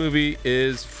first movie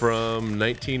is from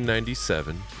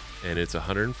 1997, and it's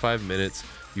 105 minutes.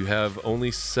 You have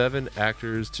only 7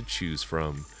 actors to choose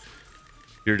from.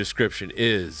 Your description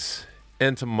is: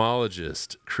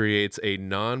 entomologist creates a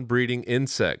non-breeding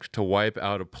insect to wipe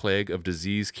out a plague of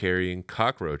disease-carrying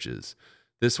cockroaches.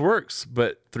 This works,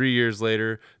 but 3 years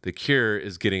later, the cure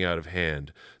is getting out of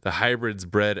hand. The hybrids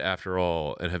bred after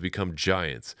all and have become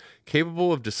giants,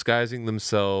 capable of disguising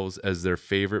themselves as their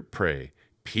favorite prey,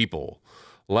 people.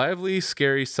 Lively,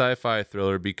 scary sci-fi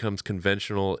thriller becomes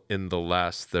conventional in the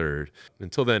last third.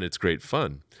 Until then, it's great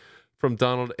fun. From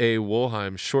Donald A.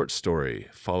 Wollheim's short story,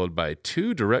 followed by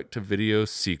 2 direct-to-video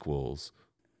sequels.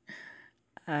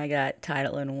 I got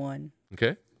title in one.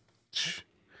 Okay?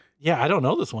 Yeah, I don't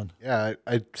know this one. Yeah,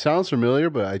 it sounds familiar,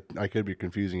 but I could be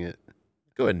confusing it.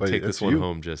 Go ahead and But take this it's one you.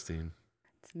 home, Justine.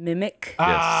 It's Mimic.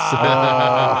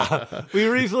 Ah, we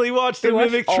recently watched the We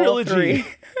watched Mimic all trilogy.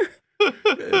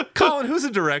 3. Colin, who's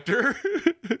a director?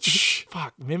 Shh,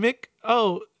 fuck, Mimic?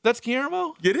 Oh, that's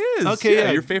Guillermo? It is. Okay,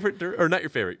 yeah. Your favorite, or not your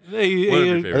favorite. Hey, One of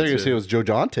your I think favorites. you say it was Joe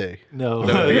Dante. no.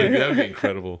 That would be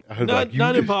incredible. I was like,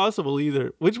 Not you- impossible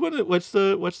either. Which one? What's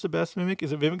the best Mimic?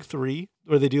 Is it Mimic 3,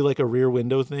 where they do like a rear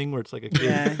window thing, where it's like a kid?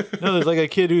 Yeah. No, there's like a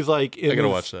kid who's like in I gotta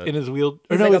his, watch that. in his wheel.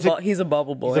 Or He's, no, like it's he's a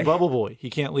bubble boy. He's a bubble boy. He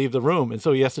can't leave the room, and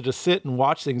so he has to just sit and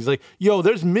watch things. He's like, yo,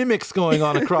 there's mimics going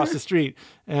on across the street,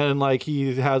 and like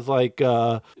he has like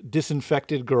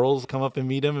disinfected girls come up and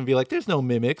meet him and be like, "There's no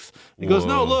mimics." He goes,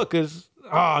 "No, Whoa. look,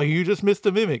 you just missed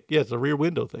the mimic." Yeah, it's a rear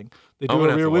window thing. They I'm do gonna a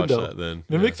have rear to watch window. that then.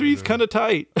 Mimic Yeah. 3 is kind of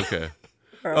tight. Okay.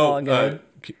 Are all good.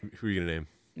 Who are you gonna name?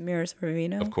 Mira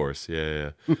Sorvino. Of course,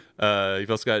 yeah.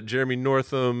 You've also got Jeremy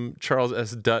Northam, Charles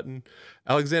S. Dutton,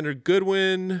 Alexander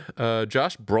Goodwin,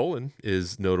 Josh Brolin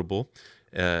is notable,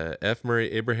 F.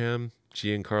 Murray Abraham,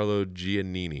 Giancarlo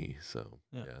Giannini. So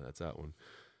yeah, that's that one.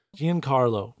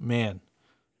 Giancarlo, man,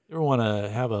 you ever want to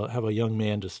have a young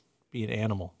man just be an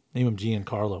animal? Name him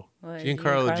Giancarlo. What,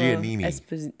 Giancarlo Giannini.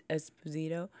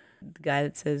 Esposito, the guy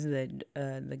that says that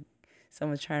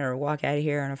someone's trying to walk out of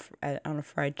here on a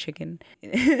fried chicken.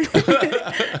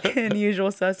 And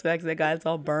Usual Suspects, that guy that's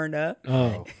all burned up.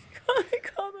 Oh. They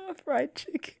call him a fried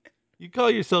chicken. You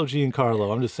call yourself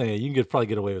Giancarlo. I'm just saying, you can probably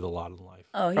get away with a lot in life.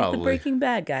 Oh, he's Probably. the Breaking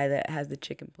Bad guy that has the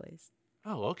chicken place.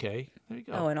 Oh, okay. There you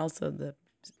go. Oh, and also the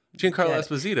Giancarlo Jedi-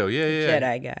 Esposito. Yeah.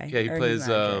 Jedi guy. Yeah, he Or plays he's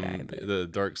not a Jedi, but- the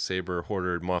dark saber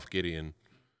hoarder Moff Gideon.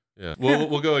 Yeah.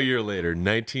 We'll go a year later,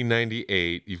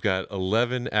 1998. You've got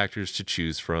 11 actors to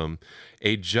choose from.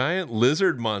 A giant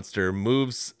lizard monster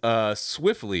moves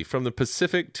swiftly from the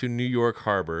Pacific to New York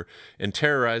Harbor and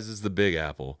terrorizes the Big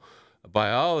Apple. A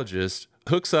biologist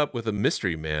hooks up with a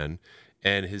mystery man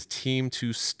and his team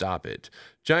to stop it.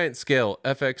 Giant scale,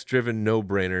 FX driven no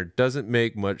brainer, doesn't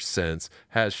make much sense,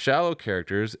 has shallow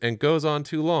characters, and goes on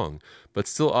too long, but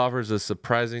still offers a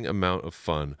surprising amount of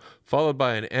fun. Followed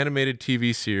by an animated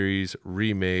TV series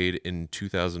remade in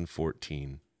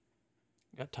 2014.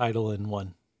 Got title in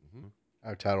one. I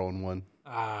have title in one.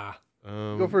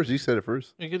 Go first. You said it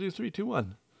first. You can do 3, 2,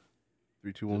 1.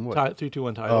 3, 2, 1, what? 3, 2,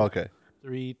 1 title. Oh, okay.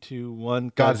 3, 2,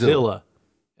 1. Godzilla. Godzilla.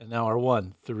 And now our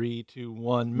 1. 3, 2,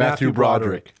 1. Matthew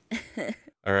Broderick.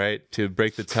 All right, to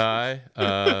break the tie,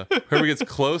 whoever gets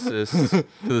closest to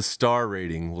the star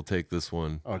rating will take this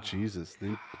one. Oh, Jesus.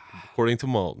 According to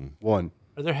Maltin, 1.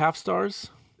 Are there half stars?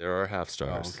 there are half Oh,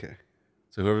 stars. okay.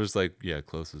 So whoever's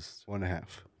closest. 1.5.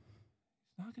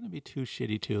 Not going to be too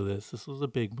shitty to this. This was a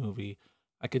big movie.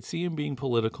 I could see him being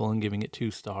political and giving it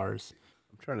 2 stars.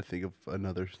 I'm trying to think of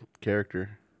another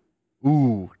character.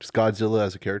 Ooh, does Godzilla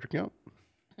as a character count?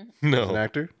 As an No,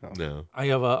 actor? No. no. I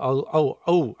have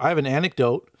I have an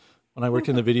anecdote. When I worked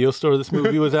in the video store, this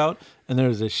movie was out, and there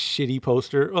was a shitty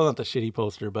poster. Well, not the shitty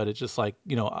poster, but it's just like,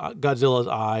 Godzilla's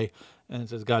eye, and it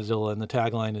says Godzilla, and the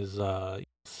tagline is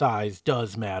size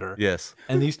does matter. Yes.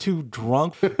 And these two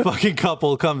drunk fucking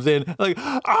couple comes in like,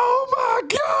 oh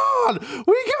my God,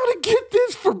 we gotta get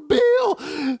this for Bill.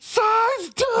 Size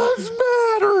does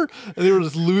matter. And they were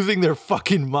just losing their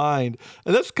fucking mind.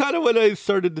 And that's kind of when I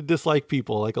started to dislike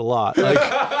people like a lot.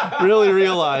 Like really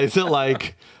realize that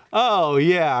like, oh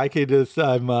yeah, I could just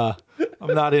I'm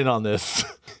not in on this.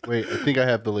 Wait, I think I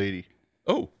have the lady.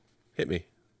 Oh, hit me.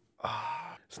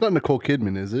 It's not Nicole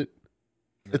Kidman, is it?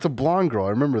 It's a blonde girl. I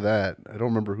remember that. I don't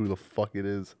remember who the fuck it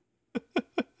is.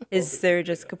 Is Sarah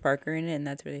Jessica Parker in it, and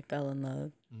that's where they fell in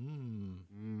love?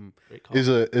 Great call.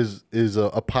 Is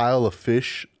a pile of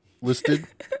fish listed?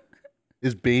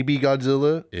 Is Baby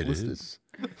Godzilla It listed? is.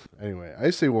 Anyway,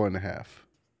 I say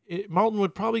 1.5. Martin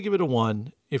would probably give it a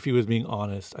 1 if he was being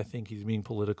honest. I think he's being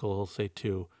political. He'll say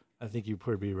 2. I think you'd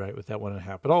probably be right with that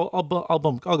 1.5. But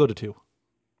I'll go to 2.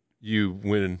 You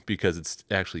win because it's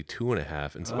actually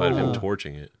 2.5 in spite of him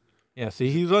torching it. Yeah, see,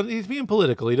 he's being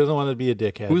political. He doesn't want to be a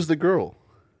dickhead. Who's the girl?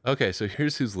 Okay, so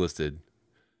here's who's listed.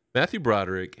 Matthew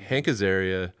Broderick, Hank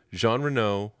Azaria, Jean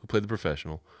Reno, who played the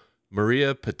professional,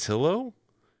 Maria Patillo,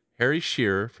 Harry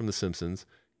Shearer from The Simpsons,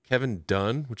 Kevin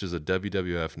Dunn, which is a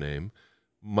WWF name,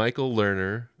 Michael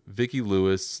Lerner, Vicki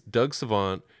Lewis, Doug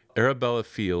Savant, Arabella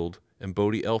Field, and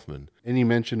Bodie Elfman. Any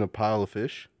mention of pile of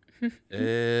fish?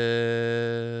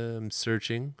 I'm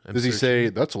searching. Does he say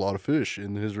that's a lot of fish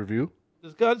in his review?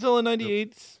 Does Godzilla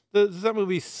 98, does that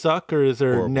movie suck, or is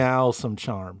there Horrible. now some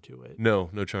charm to it? No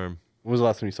charm. When was the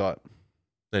last time you saw it?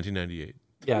 1998.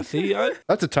 Yeah, see,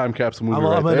 That's a time capsule movie I'm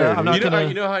right there. I'm not You know, gonna.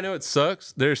 you know how I know it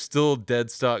sucks? There's still dead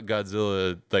stock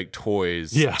Godzilla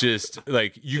toys. Yeah. Just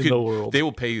you In the could. world. They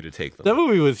will pay you to take them. That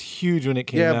movie was huge when it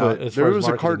came Yeah, out. but as there far as was a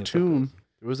marketing and stuff cartoon. goes.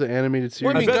 There was an animated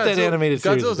series. I bet that animated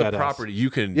series Godzilla's is a badass. property. You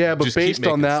can. Yeah, but just keep based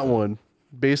on making that stuff. one.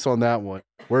 Based on that one.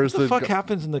 Where's What the fuck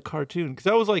happens in the cartoon? Because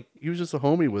that was like, He was just a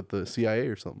homie with the CIA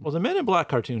or something. well, the Men in Black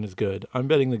cartoon is good. I'm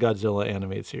betting the Godzilla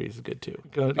animated series is good too.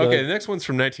 Go Okay, ahead. the next one's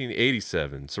from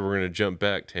 1987, so we're gonna jump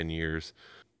back 10 years,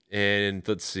 and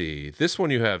let's see. This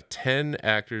one you have 10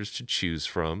 actors to choose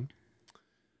from.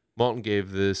 Maltin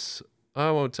gave this. I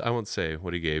won't say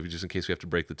what he gave, just in case we have to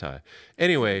break the tie.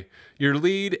 Anyway, your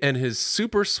lead and his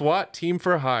super SWAT team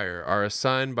for hire are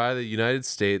assigned by the United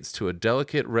States to a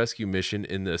delicate rescue mission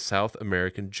in the South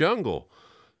American jungle.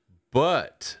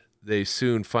 But they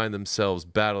soon find themselves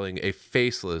battling a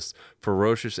faceless,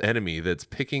 ferocious enemy that's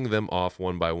picking them off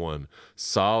one by one.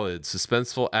 Solid,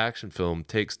 suspenseful action film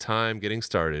takes time getting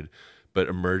started, but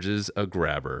emerges a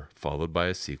grabber, followed by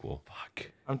a sequel.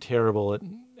 Fuck. I'm terrible at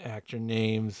actor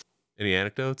names. Any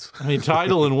anecdotes? I mean,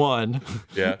 title in one.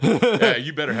 Yeah. Yeah,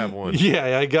 you better have one.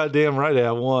 Yeah, I goddamn right I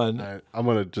have one. I'm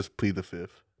going to just plead the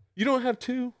fifth. You don't have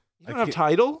two? You don't have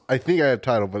title? I think I have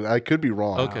title, but I could be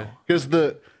wrong. Okay. Because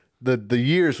the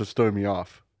years was throwing me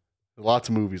off. Lots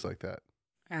of movies like that.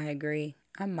 I agree.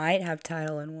 I might have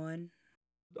title in one.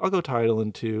 I'll go title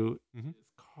in 2. Mhm. Is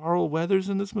Carl Weathers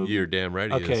in this movie? You're damn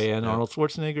right. He is. Okay, and Yeah. Arnold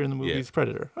Schwarzenegger in the movie Yeah. is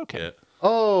Predator. Okay. Yeah.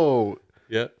 Oh,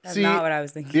 Yeah. That's See, not what I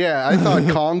was thinking. yeah. I thought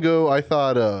Congo. I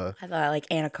thought, I thought like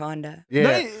Anaconda. yeah.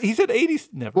 No, he said 80s.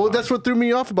 Never Well, mind. that's what threw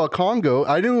me off about Congo.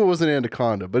 I knew it wasn't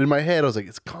Anaconda, but in my head, I was like,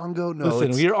 "It's Congo." No,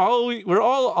 Listen, it's, we're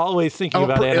all always thinking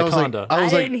about I was like- Anaconda. I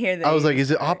was I like, didn't hear that I was like, either.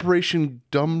 "Is it Operation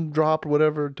Dumb Drop,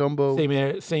 whatever,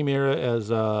 Dumbo?" Same era as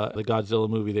the Godzilla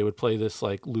movie. They would play this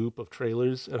like loop of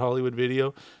trailers at Hollywood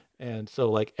Video, and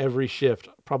so like every shift,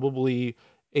 probably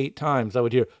 8 times, I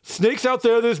would hear "snakes out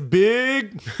there this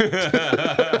big,"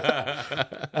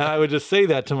 and I would just say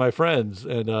that to my friends,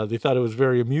 and they thought it was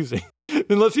very amusing.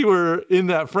 Unless you were in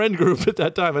that friend group at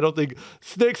that time, I don't think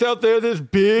 "snakes out there this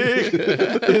big"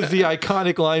 is the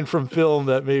iconic line from film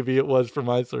that maybe it was for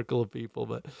my circle of people,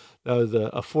 but that was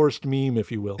a forced meme,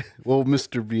 if you will. Well,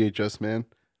 Mr. VHS man,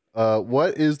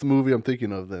 what is the movie I'm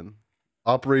thinking of then?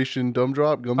 Operation Dumb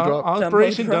Drop, Gumdrop,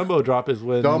 Operation Drop. Dumbo Drop is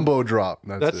when Dumbo Drop.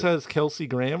 That's that it. has Kelsey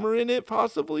Grammer in it,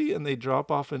 possibly, and they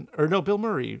drop off Bill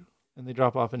Murray, and they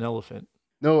drop off an elephant.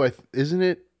 No, isn't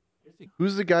it?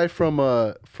 Who's the guy from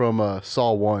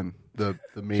Saw 1? The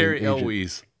main Carrie agent?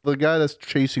 Elwes. The guy that's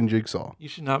chasing Jigsaw. You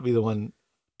should not be the one,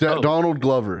 Donald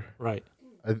Glover. right?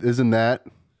 Isn't that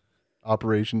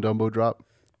Operation Dumbo Drop?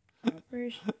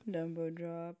 Operation Dumbo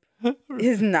Drop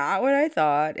is not what I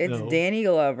thought. It's No. Danny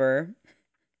Glover.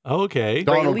 Okay.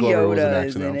 Donald Ray Glover was an Liotta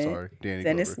is accident. in I'm it. sorry. Danny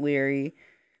Dennis Glover. Leary.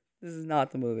 This is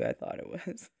not the movie I thought it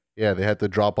was. Yeah, they had to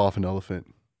drop off an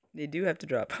elephant. They do have to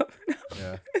drop off.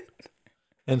 Yeah.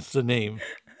 Hence the name.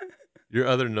 Your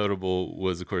other notable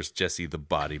was, of course, Jesse the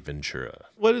Body Ventura.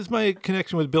 What is my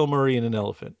connection with Bill Murray and an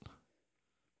elephant?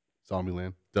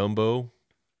 Zombieland. Dumbo.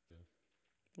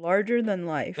 Larger than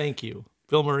life. Thank you.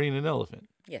 Bill Murray and an elephant.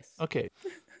 Yes. Okay.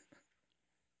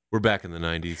 We're back in the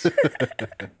 90s.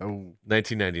 Oh,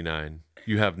 1999.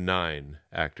 You have 9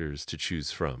 actors to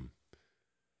choose from.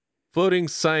 Floating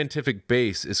scientific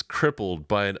base is crippled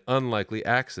by an unlikely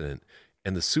accident,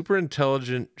 and the super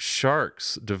intelligent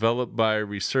sharks developed by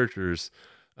researchers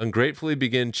ungratefully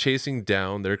begin chasing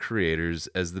down their creators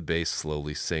as the base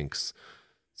slowly sinks.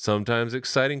 Sometimes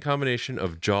exciting combination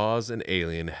of Jaws and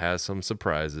Alien has some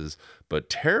surprises, but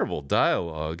terrible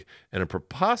dialogue and a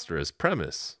preposterous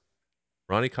premise.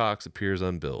 Ronnie Cox appears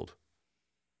unbilled.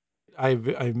 I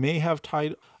may have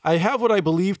title. I have what I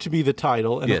believe to be the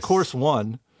title, and Yes. of course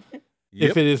one,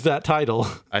 Yep. if it is that title.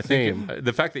 I think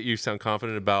the fact that you sound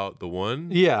confident about the one,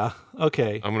 Yeah.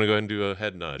 Okay. I'm going to go ahead and do a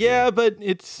head nod. Yeah, here. but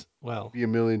it's be a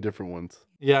million different ones.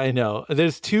 Yeah, I know.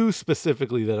 There's 2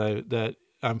 specifically that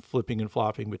I'm flipping and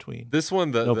flopping between. This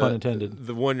one, No pun intended.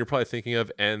 The one you're probably thinking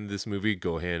of and this movie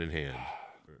go hand in hand.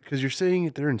 Because you're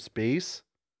saying they're in space?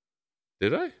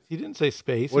 Did I? He didn't say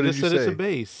space. What He did just you said it's say? a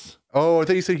base. Oh, I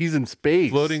thought you said he's in space.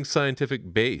 Floating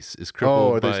scientific base is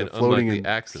Oh, I crippled thought you by an said floating unlikely in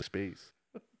accident. space.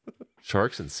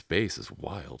 Sharks in space is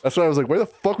wild. That's why I was like, why the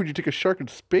fuck would you take a shark in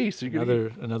space? Are you gonna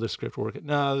Another script work.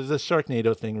 No, the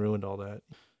Sharknado thing ruined all that.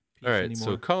 piece All right, so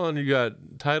anymore. Colin, you got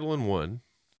title in one.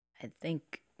 I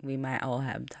think we might all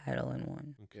have title in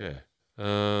one. Okay.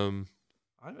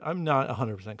 I'm not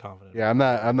 100% confident. Yeah,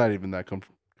 I'm not even that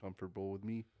comfortable with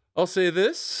me. I'll say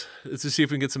this. Let's just see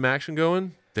if we can get some action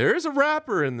going. There is a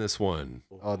rapper in this one.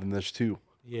 Oh, then there's 2.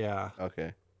 Yeah.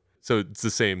 Okay. So it's the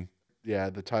same. Yeah,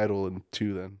 the title and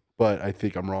 2 then. But I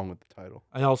think I'm wrong with the title.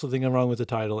 I also think I'm wrong with the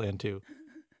title and 2.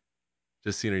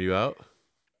 Justine, are you out?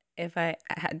 If I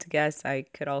had to guess, I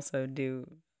could also do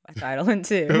a title in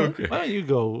 2. Okay. Why don't you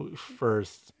go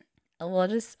first? Well,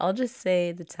 I'll just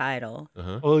say the title.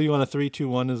 Uh-huh. Oh, you want a 3, 2,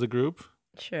 1 as a group?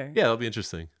 Sure. Yeah, that'll be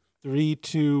interesting. 3,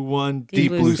 2, 1.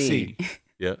 Deep Blue Sea.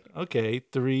 Yeah. Okay.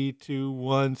 3, 2,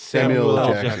 1. Samuel Samuel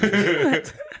L. L.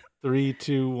 Jackson. 3,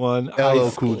 2, 1. LL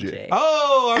Ice. Cool J.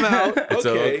 Oh, I'm out. It's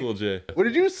Okay. LL Cool J. What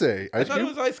did you say? I thought it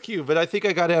was Ice Cube, but I think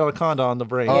I got Anaconda on the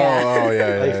brain. Oh, Yeah.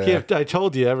 yeah. Ice Cube, I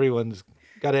told you, everyone's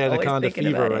got Always Anaconda thinking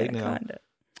fever about right Anaconda.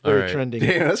 now. Very All right. trending.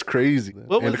 Damn, that's crazy.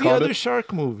 What was Anaconda? the other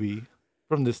shark movie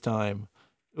from this time?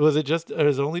 Was it just, or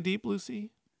is it only Deep Blue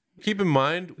Sea? Keep in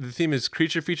mind, the theme is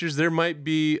creature features. There might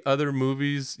be other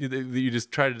movies that you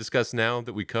just try to discuss now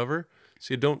that we cover.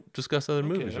 So you don't discuss other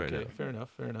movies right now. Fair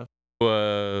enough.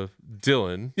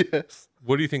 Dylan, Yes.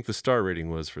 what do you think the star rating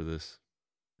was for this?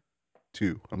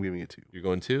 2. I'm giving it 2. You're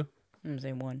going 2? I'm going to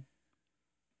say 1.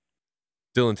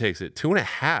 Dylan takes it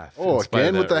 2.5. Oh, in spite of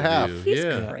again with that the half. review. He's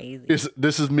Yeah. crazy.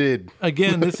 This is mid.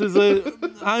 Again, this is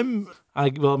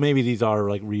well, maybe these are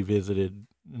like revisited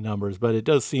numbers, but it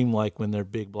does seem like when they're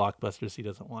big blockbusters, he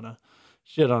doesn't want to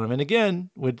shit on them. And again,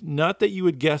 not that you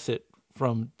would guess it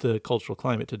from the cultural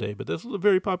climate today. But this was a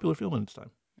very popular film in its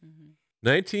time.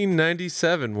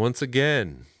 1997, once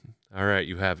again. All right,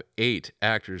 you have 8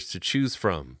 actors to choose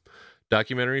from.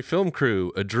 Documentary film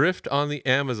crew adrift on the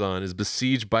Amazon is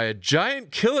besieged by a giant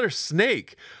killer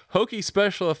snake. Hokey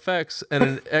special effects and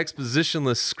an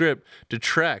expositionless script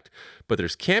detract, but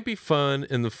there's campy fun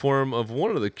in the form of one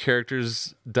of the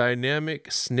characters'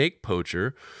 dynamic snake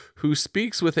poacher who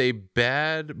speaks with a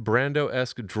bad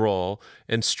Brando-esque drawl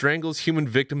and strangles human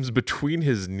victims between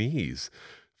his knees.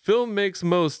 Film makes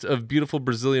most of beautiful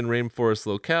Brazilian rainforest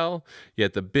locale,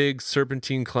 yet the big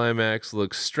serpentine climax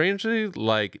looks strangely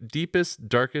like deepest,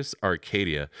 darkest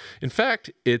Arcadia. In fact,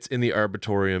 it's in the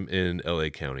Arboretum in LA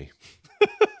County.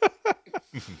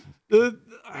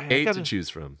 8 to choose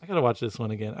from. I gotta watch this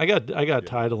one again. I got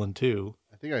title in 2.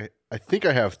 I think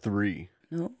I have 3.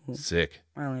 No, Sick.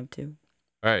 I only have 2.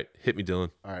 All right, hit me, Dylan.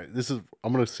 All right,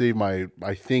 I'm gonna save I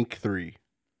think 3.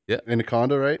 Yep.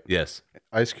 Anaconda, right? Yes.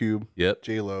 Ice Cube. Yep.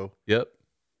 J-Lo. Yep.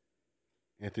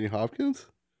 Anthony Hopkins.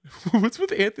 What's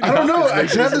with Anthony? I don't know. I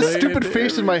Hopkins? just have this stupid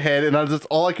face in my head, and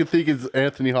all I could think is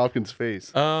Anthony Hopkins'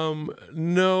 face.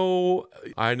 No,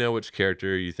 I know which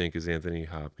character you think is Anthony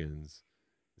Hopkins.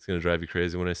 It's gonna drive you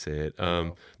crazy when I say it.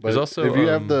 But there's also if you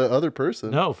have the other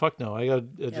person. No, fuck no. I got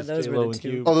just those were J-Lo the and 2.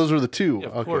 Cube. Oh, those were the 2. Yeah,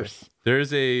 of Okay. course.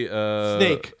 there's a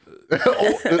Snake.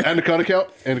 Oh, Anaconda count?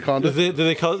 Anaconda. Do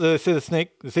they say the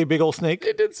snake? Do they say big old snake?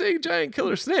 It did say giant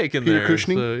killer snake in Peter there.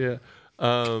 Cushing? So, yeah.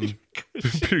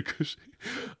 Peter Cushing.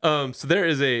 So there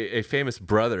is a famous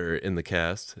brother in the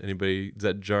cast. Anybody? Does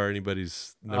that jar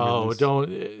anybody's? Oh, don't.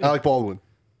 Alec Baldwin.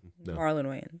 No. Marlon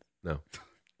Wayans. No.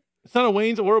 It's not a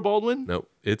Wayne's or a Baldwin. No.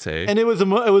 It's a And it was a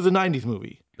 90s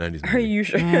movie. 90s Are movie. you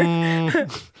sure?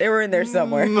 They were in there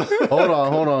somewhere.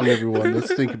 Hold on, everyone.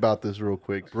 Let's think about this real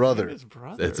quick. Brother. His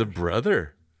brother. It's a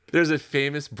brother. There's a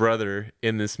famous brother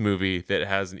in this movie that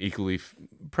has an equally,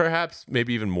 perhaps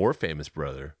maybe even more famous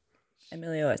brother.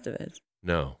 Emilio Estevez.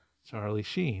 No. Charlie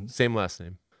Sheen. Same last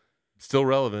name. Still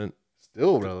relevant.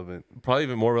 Still relevant. Probably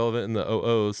even more relevant in the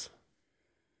OOs.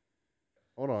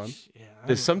 Hold on. Yeah.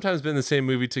 They've sometimes been in the same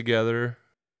movie together.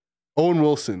 Owen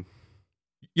Wilson.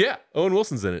 Yeah, Owen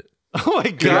Wilson's in it. Oh my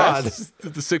God. Yes,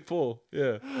 the sick pull.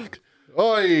 Yeah.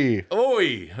 Oi.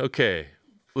 Oi. Okay.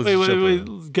 Let's Wait, jump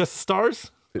in. wait. Guess the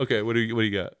stars? Okay. What do you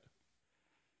got?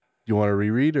 You want to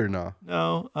reread or no?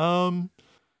 No.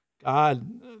 God,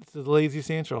 it's the laziest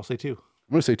answer. I'll say 2. I'm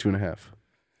gonna say 2.5.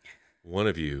 One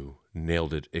of you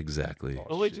nailed it exactly.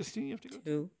 Oh wait, just you have to go.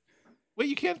 2. Wait,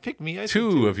 you can't pick me. I said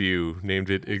 2 of you named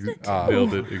it.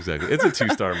 Nailed it exactly. It's a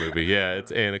 2-star movie. Yeah,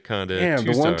 it's Anaconda. Damn,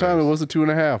 2 the one time it stars. was a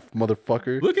 2.5,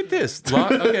 motherfucker. Look at this.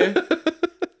 Okay.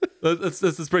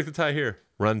 Let's break the tie here.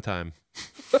 Runtime.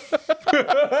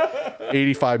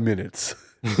 85 minutes.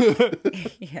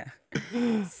 Yeah.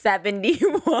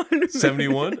 71.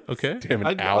 71. Okay. Damn, an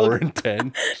I'd- hour and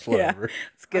 10. Yeah. Whatever.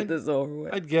 Let's get this over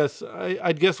with. I'd guess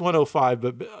 105,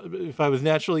 but if I was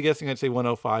naturally guessing, I'd say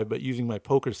 105. But using my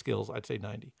poker skills, I'd say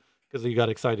 90 because you got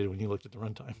excited when you looked at the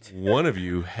runtime. One of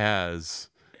you has,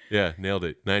 nailed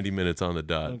it. 90 minutes on the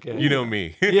dot. Okay. You know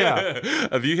me. Yeah.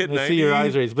 Have you hit I 90? see your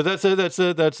eyes raised, but that's a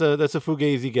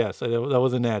fugazi guess. That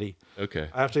was a natty. Okay.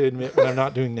 I have to admit when I'm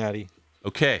not doing natty.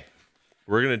 Okay.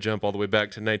 We're going to jump all the way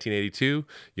back to 1982.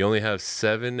 You only have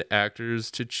 7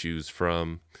 actors to choose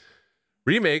from.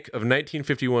 Remake of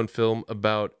 1951 film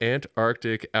about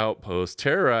Antarctic outpost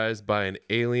terrorized by an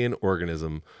alien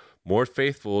organism. More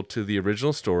faithful to the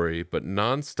original story, but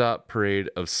non-stop parade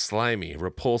of slimy,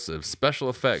 repulsive special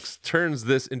effects turns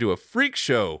this into a freak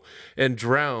show and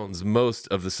drowns most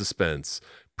of the suspense.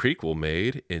 Prequel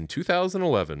made in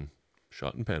 2011.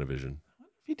 Shot in Panavision.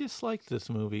 If he disliked this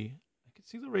movie, I could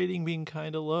see the rating being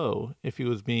kind of low if he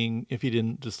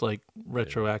didn't just like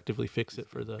retroactively fix it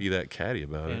for the Be that catty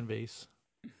about fan it. base.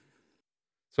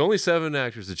 So only 7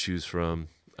 actors to choose from.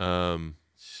 Are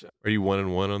you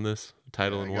 1-1 on this?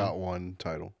 Title I and got 1? one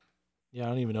title. Yeah, I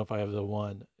don't even know if I have the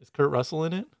one. Is Kurt Russell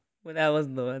in it? Well,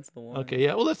 that's the one. Okay,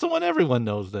 yeah. Well, that's the one everyone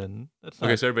knows then. That's not,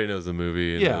 Okay, so everybody knows the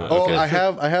movie. And Yeah. Oh, okay. I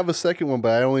have a second one,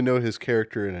 but I only know his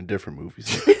character in a different movie.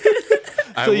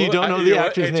 So you don't know the you what?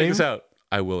 actor's Hey, check name? this out.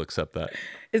 I will accept that.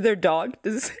 Is there dog?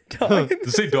 Does it say dog? Does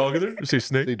it say dog in there? Does it say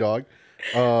The snake? dog.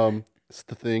 It's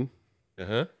The Thing.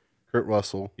 Uh-huh. Kurt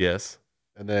Russell. Yes.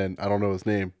 And then I don't know his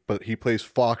name, but he plays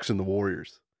Fox in The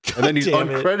Warriors. And then he's damn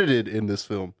it. uncredited in this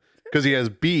film because he has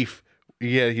beef.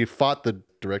 Yeah, he fought the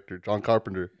director, John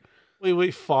Carpenter.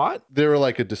 Wait, fought? They were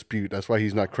like a dispute. That's why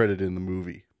he's not credited in the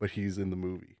movie, but he's in the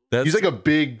movie. That's He's like a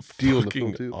big deal in the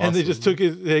film fucking too. awesome. And they just took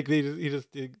his, like, he just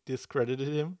discredited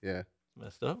him? Yeah.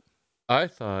 Messed up. I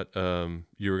thought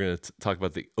you were going to talk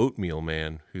about the Oatmeal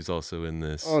Man, who's also in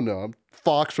this. Oh no, I'm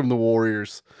Fox from the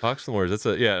Warriors. Fox and Warriors. That's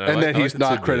a yeah. And then he's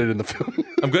not credited in the film.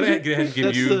 I'm going to go ahead and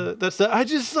give you. That's the. I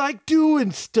just like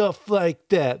doing stuff like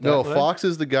that. No, That- Fox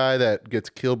is the guy that gets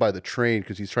killed by the train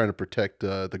because he's trying to protect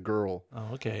the girl.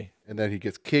 Oh, okay. And then he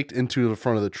gets kicked into the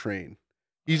front of the train.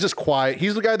 He's just quiet.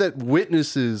 He's the guy that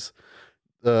witnesses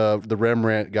the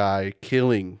Rembrandt guy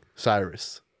killing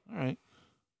Cyrus. All right.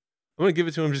 I'm going to give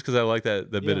it to him just because I like that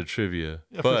bit of trivia.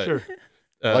 Yeah, but, for sure.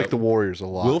 I like the Warriors a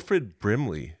lot. Wilfred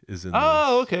Brimley is in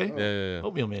Oh, okay. this. Yeah.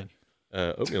 Oatmeal Man.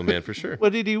 Oatmeal Man for sure.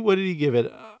 What did he give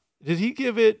it? Did he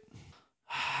give it?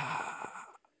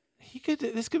 He could.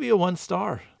 This could be a 1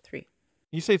 star. 3.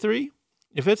 You say 3?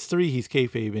 If it's 3, he's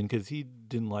kayfabing because he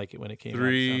didn't like it when it came out.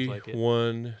 3, Sounds like it.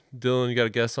 1. Dylan, you got a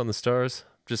guess on the stars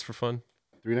just for fun?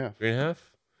 3.5. 3.5?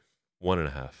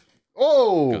 1.5.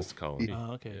 Oh, Goes to Colin.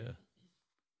 Oh, okay. Yeah.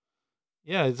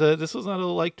 Yeah, this was not a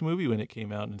liked movie when it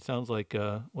came out, and it sounds like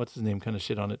what's his name kind of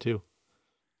shit on it too.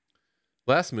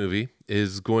 Last movie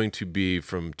is going to be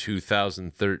from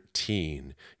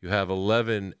 2013. You have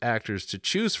 11 actors to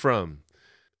choose from.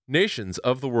 Nations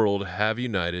of the world have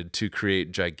united to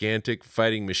create gigantic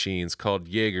fighting machines called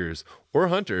Jaegers or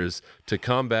Hunters to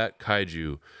combat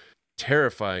kaiju,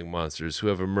 terrifying monsters who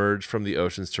have emerged from the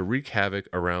oceans to wreak havoc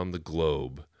around the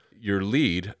globe. Your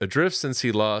lead, adrift since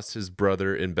he lost his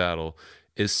brother in battle,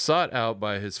 is sought out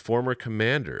by his former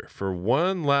commander for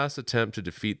one last attempt to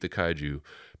defeat the kaiju,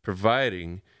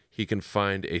 providing he can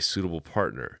find a suitable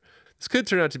partner. This could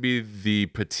turn out to be the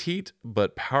petite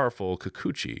but powerful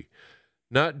Kikuchi.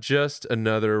 Not just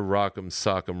another rock'em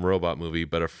sock'em robot movie,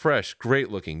 but a fresh,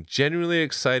 great-looking, genuinely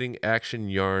exciting action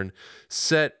yarn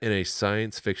set in a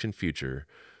science fiction future.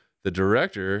 The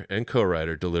director and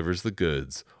co-writer delivers the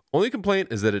goods. Only complaint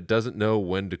is that it doesn't know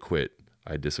when to quit.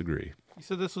 I disagree. You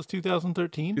said this was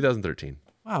 2013? 2013.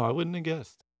 Wow, I wouldn't have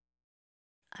guessed.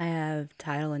 I have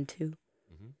title in 2.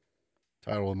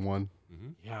 title in 1.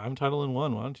 Yeah, I'm title in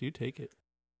 1. Why don't you take it?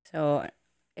 So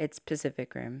it's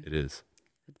Pacific Rim It is.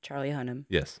 with Charlie Hunnam.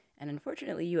 Yes. And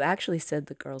unfortunately, you actually said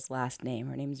the girl's last name.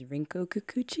 Her name's Rinko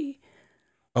Kikuchi.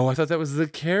 Oh, I thought that was the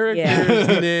character's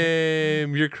Yeah.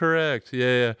 name. You're correct.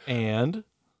 Yeah. And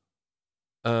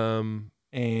Um.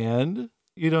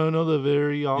 you don't know the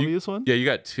very obvious one? Yeah, you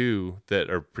got 2 that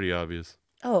are pretty obvious.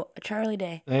 Oh, a Charlie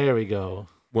Day. There we go.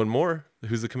 One more.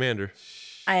 Who's the commander?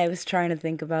 I was trying to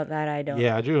think about that. I don't.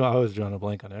 Yeah, I was drawing a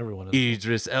blank on everyone.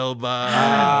 Idris Elba.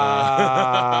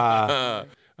 Ah.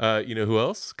 You know who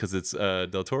else? Because it's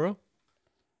Del Toro.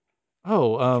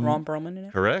 Oh, Ron Perlman in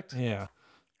it. Correct. yeah.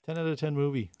 10 out of 10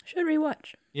 movie. Should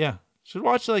rewatch. Yeah. Should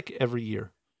watch like every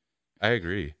year. I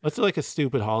agree. Let's do like a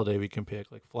stupid holiday we can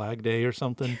pick, like Flag Day or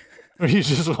something, where you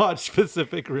just watch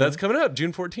Pacific Rim. That's coming up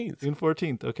June 14th. June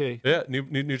 14th. Okay. Yeah,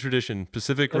 new tradition.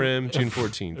 Pacific Rim, June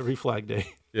 14th. Every Flag Day.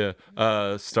 Yeah.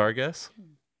 Star guess?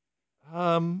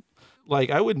 Like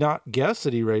I would not guess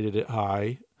that he rated it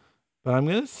high, but I'm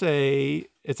gonna say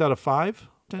it's out of 5.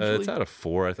 Potentially. It's out of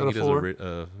 4. I think Out he of does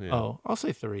 4? yeah. Oh, I'll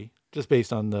say 3, just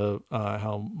based on the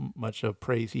how much of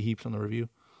praise he heaps on the review.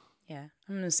 Yeah,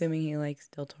 I'm assuming he likes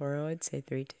Del Toro. I'd say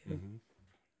 3 too.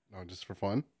 No, just for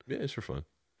fun. Yeah, it's for fun.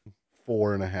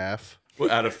 4.5. Well,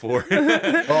 out of 4.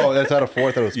 Oh, that's out of 4.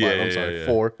 I thought it was 5. Yeah, I'm yeah, sorry. yeah.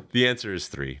 4. The answer is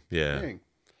 3. Yeah. Dang.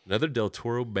 Another Del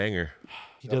Toro banger.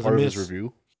 He That doesn't part of miss. his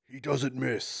review. He doesn't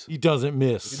miss. He doesn't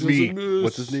miss. He Me. doesn't miss.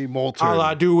 What's his name? Maltin. All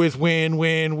I do is win,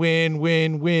 win, win,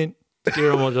 win, win.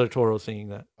 Guillermo del Toro singing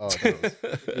that. Oh, that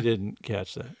was- You didn't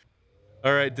catch that.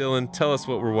 All right, Dylan, tell us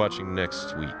what we're watching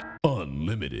next week.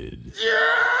 Unlimited.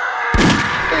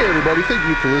 Hey everybody, thank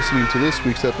you for listening to this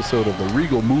week's episode of the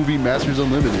Regal Movie Masters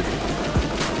Unlimited.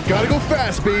 Gotta go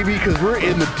fast, baby, because we're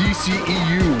in the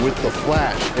DCEU with The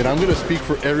Flash, and I'm gonna speak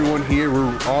for everyone here.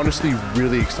 We're honestly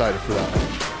really excited for that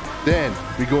one. Then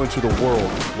we go into the world.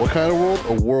 What kind of world?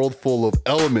 A world full of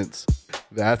elements.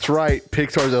 That's right,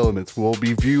 Pixar's Elements will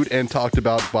be viewed and talked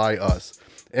about by us.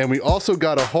 And we also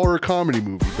got a horror comedy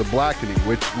movie, The Blackening,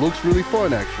 which looks really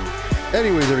fun actually.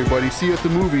 Anyways, everybody, see you at the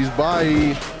movies.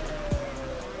 Bye.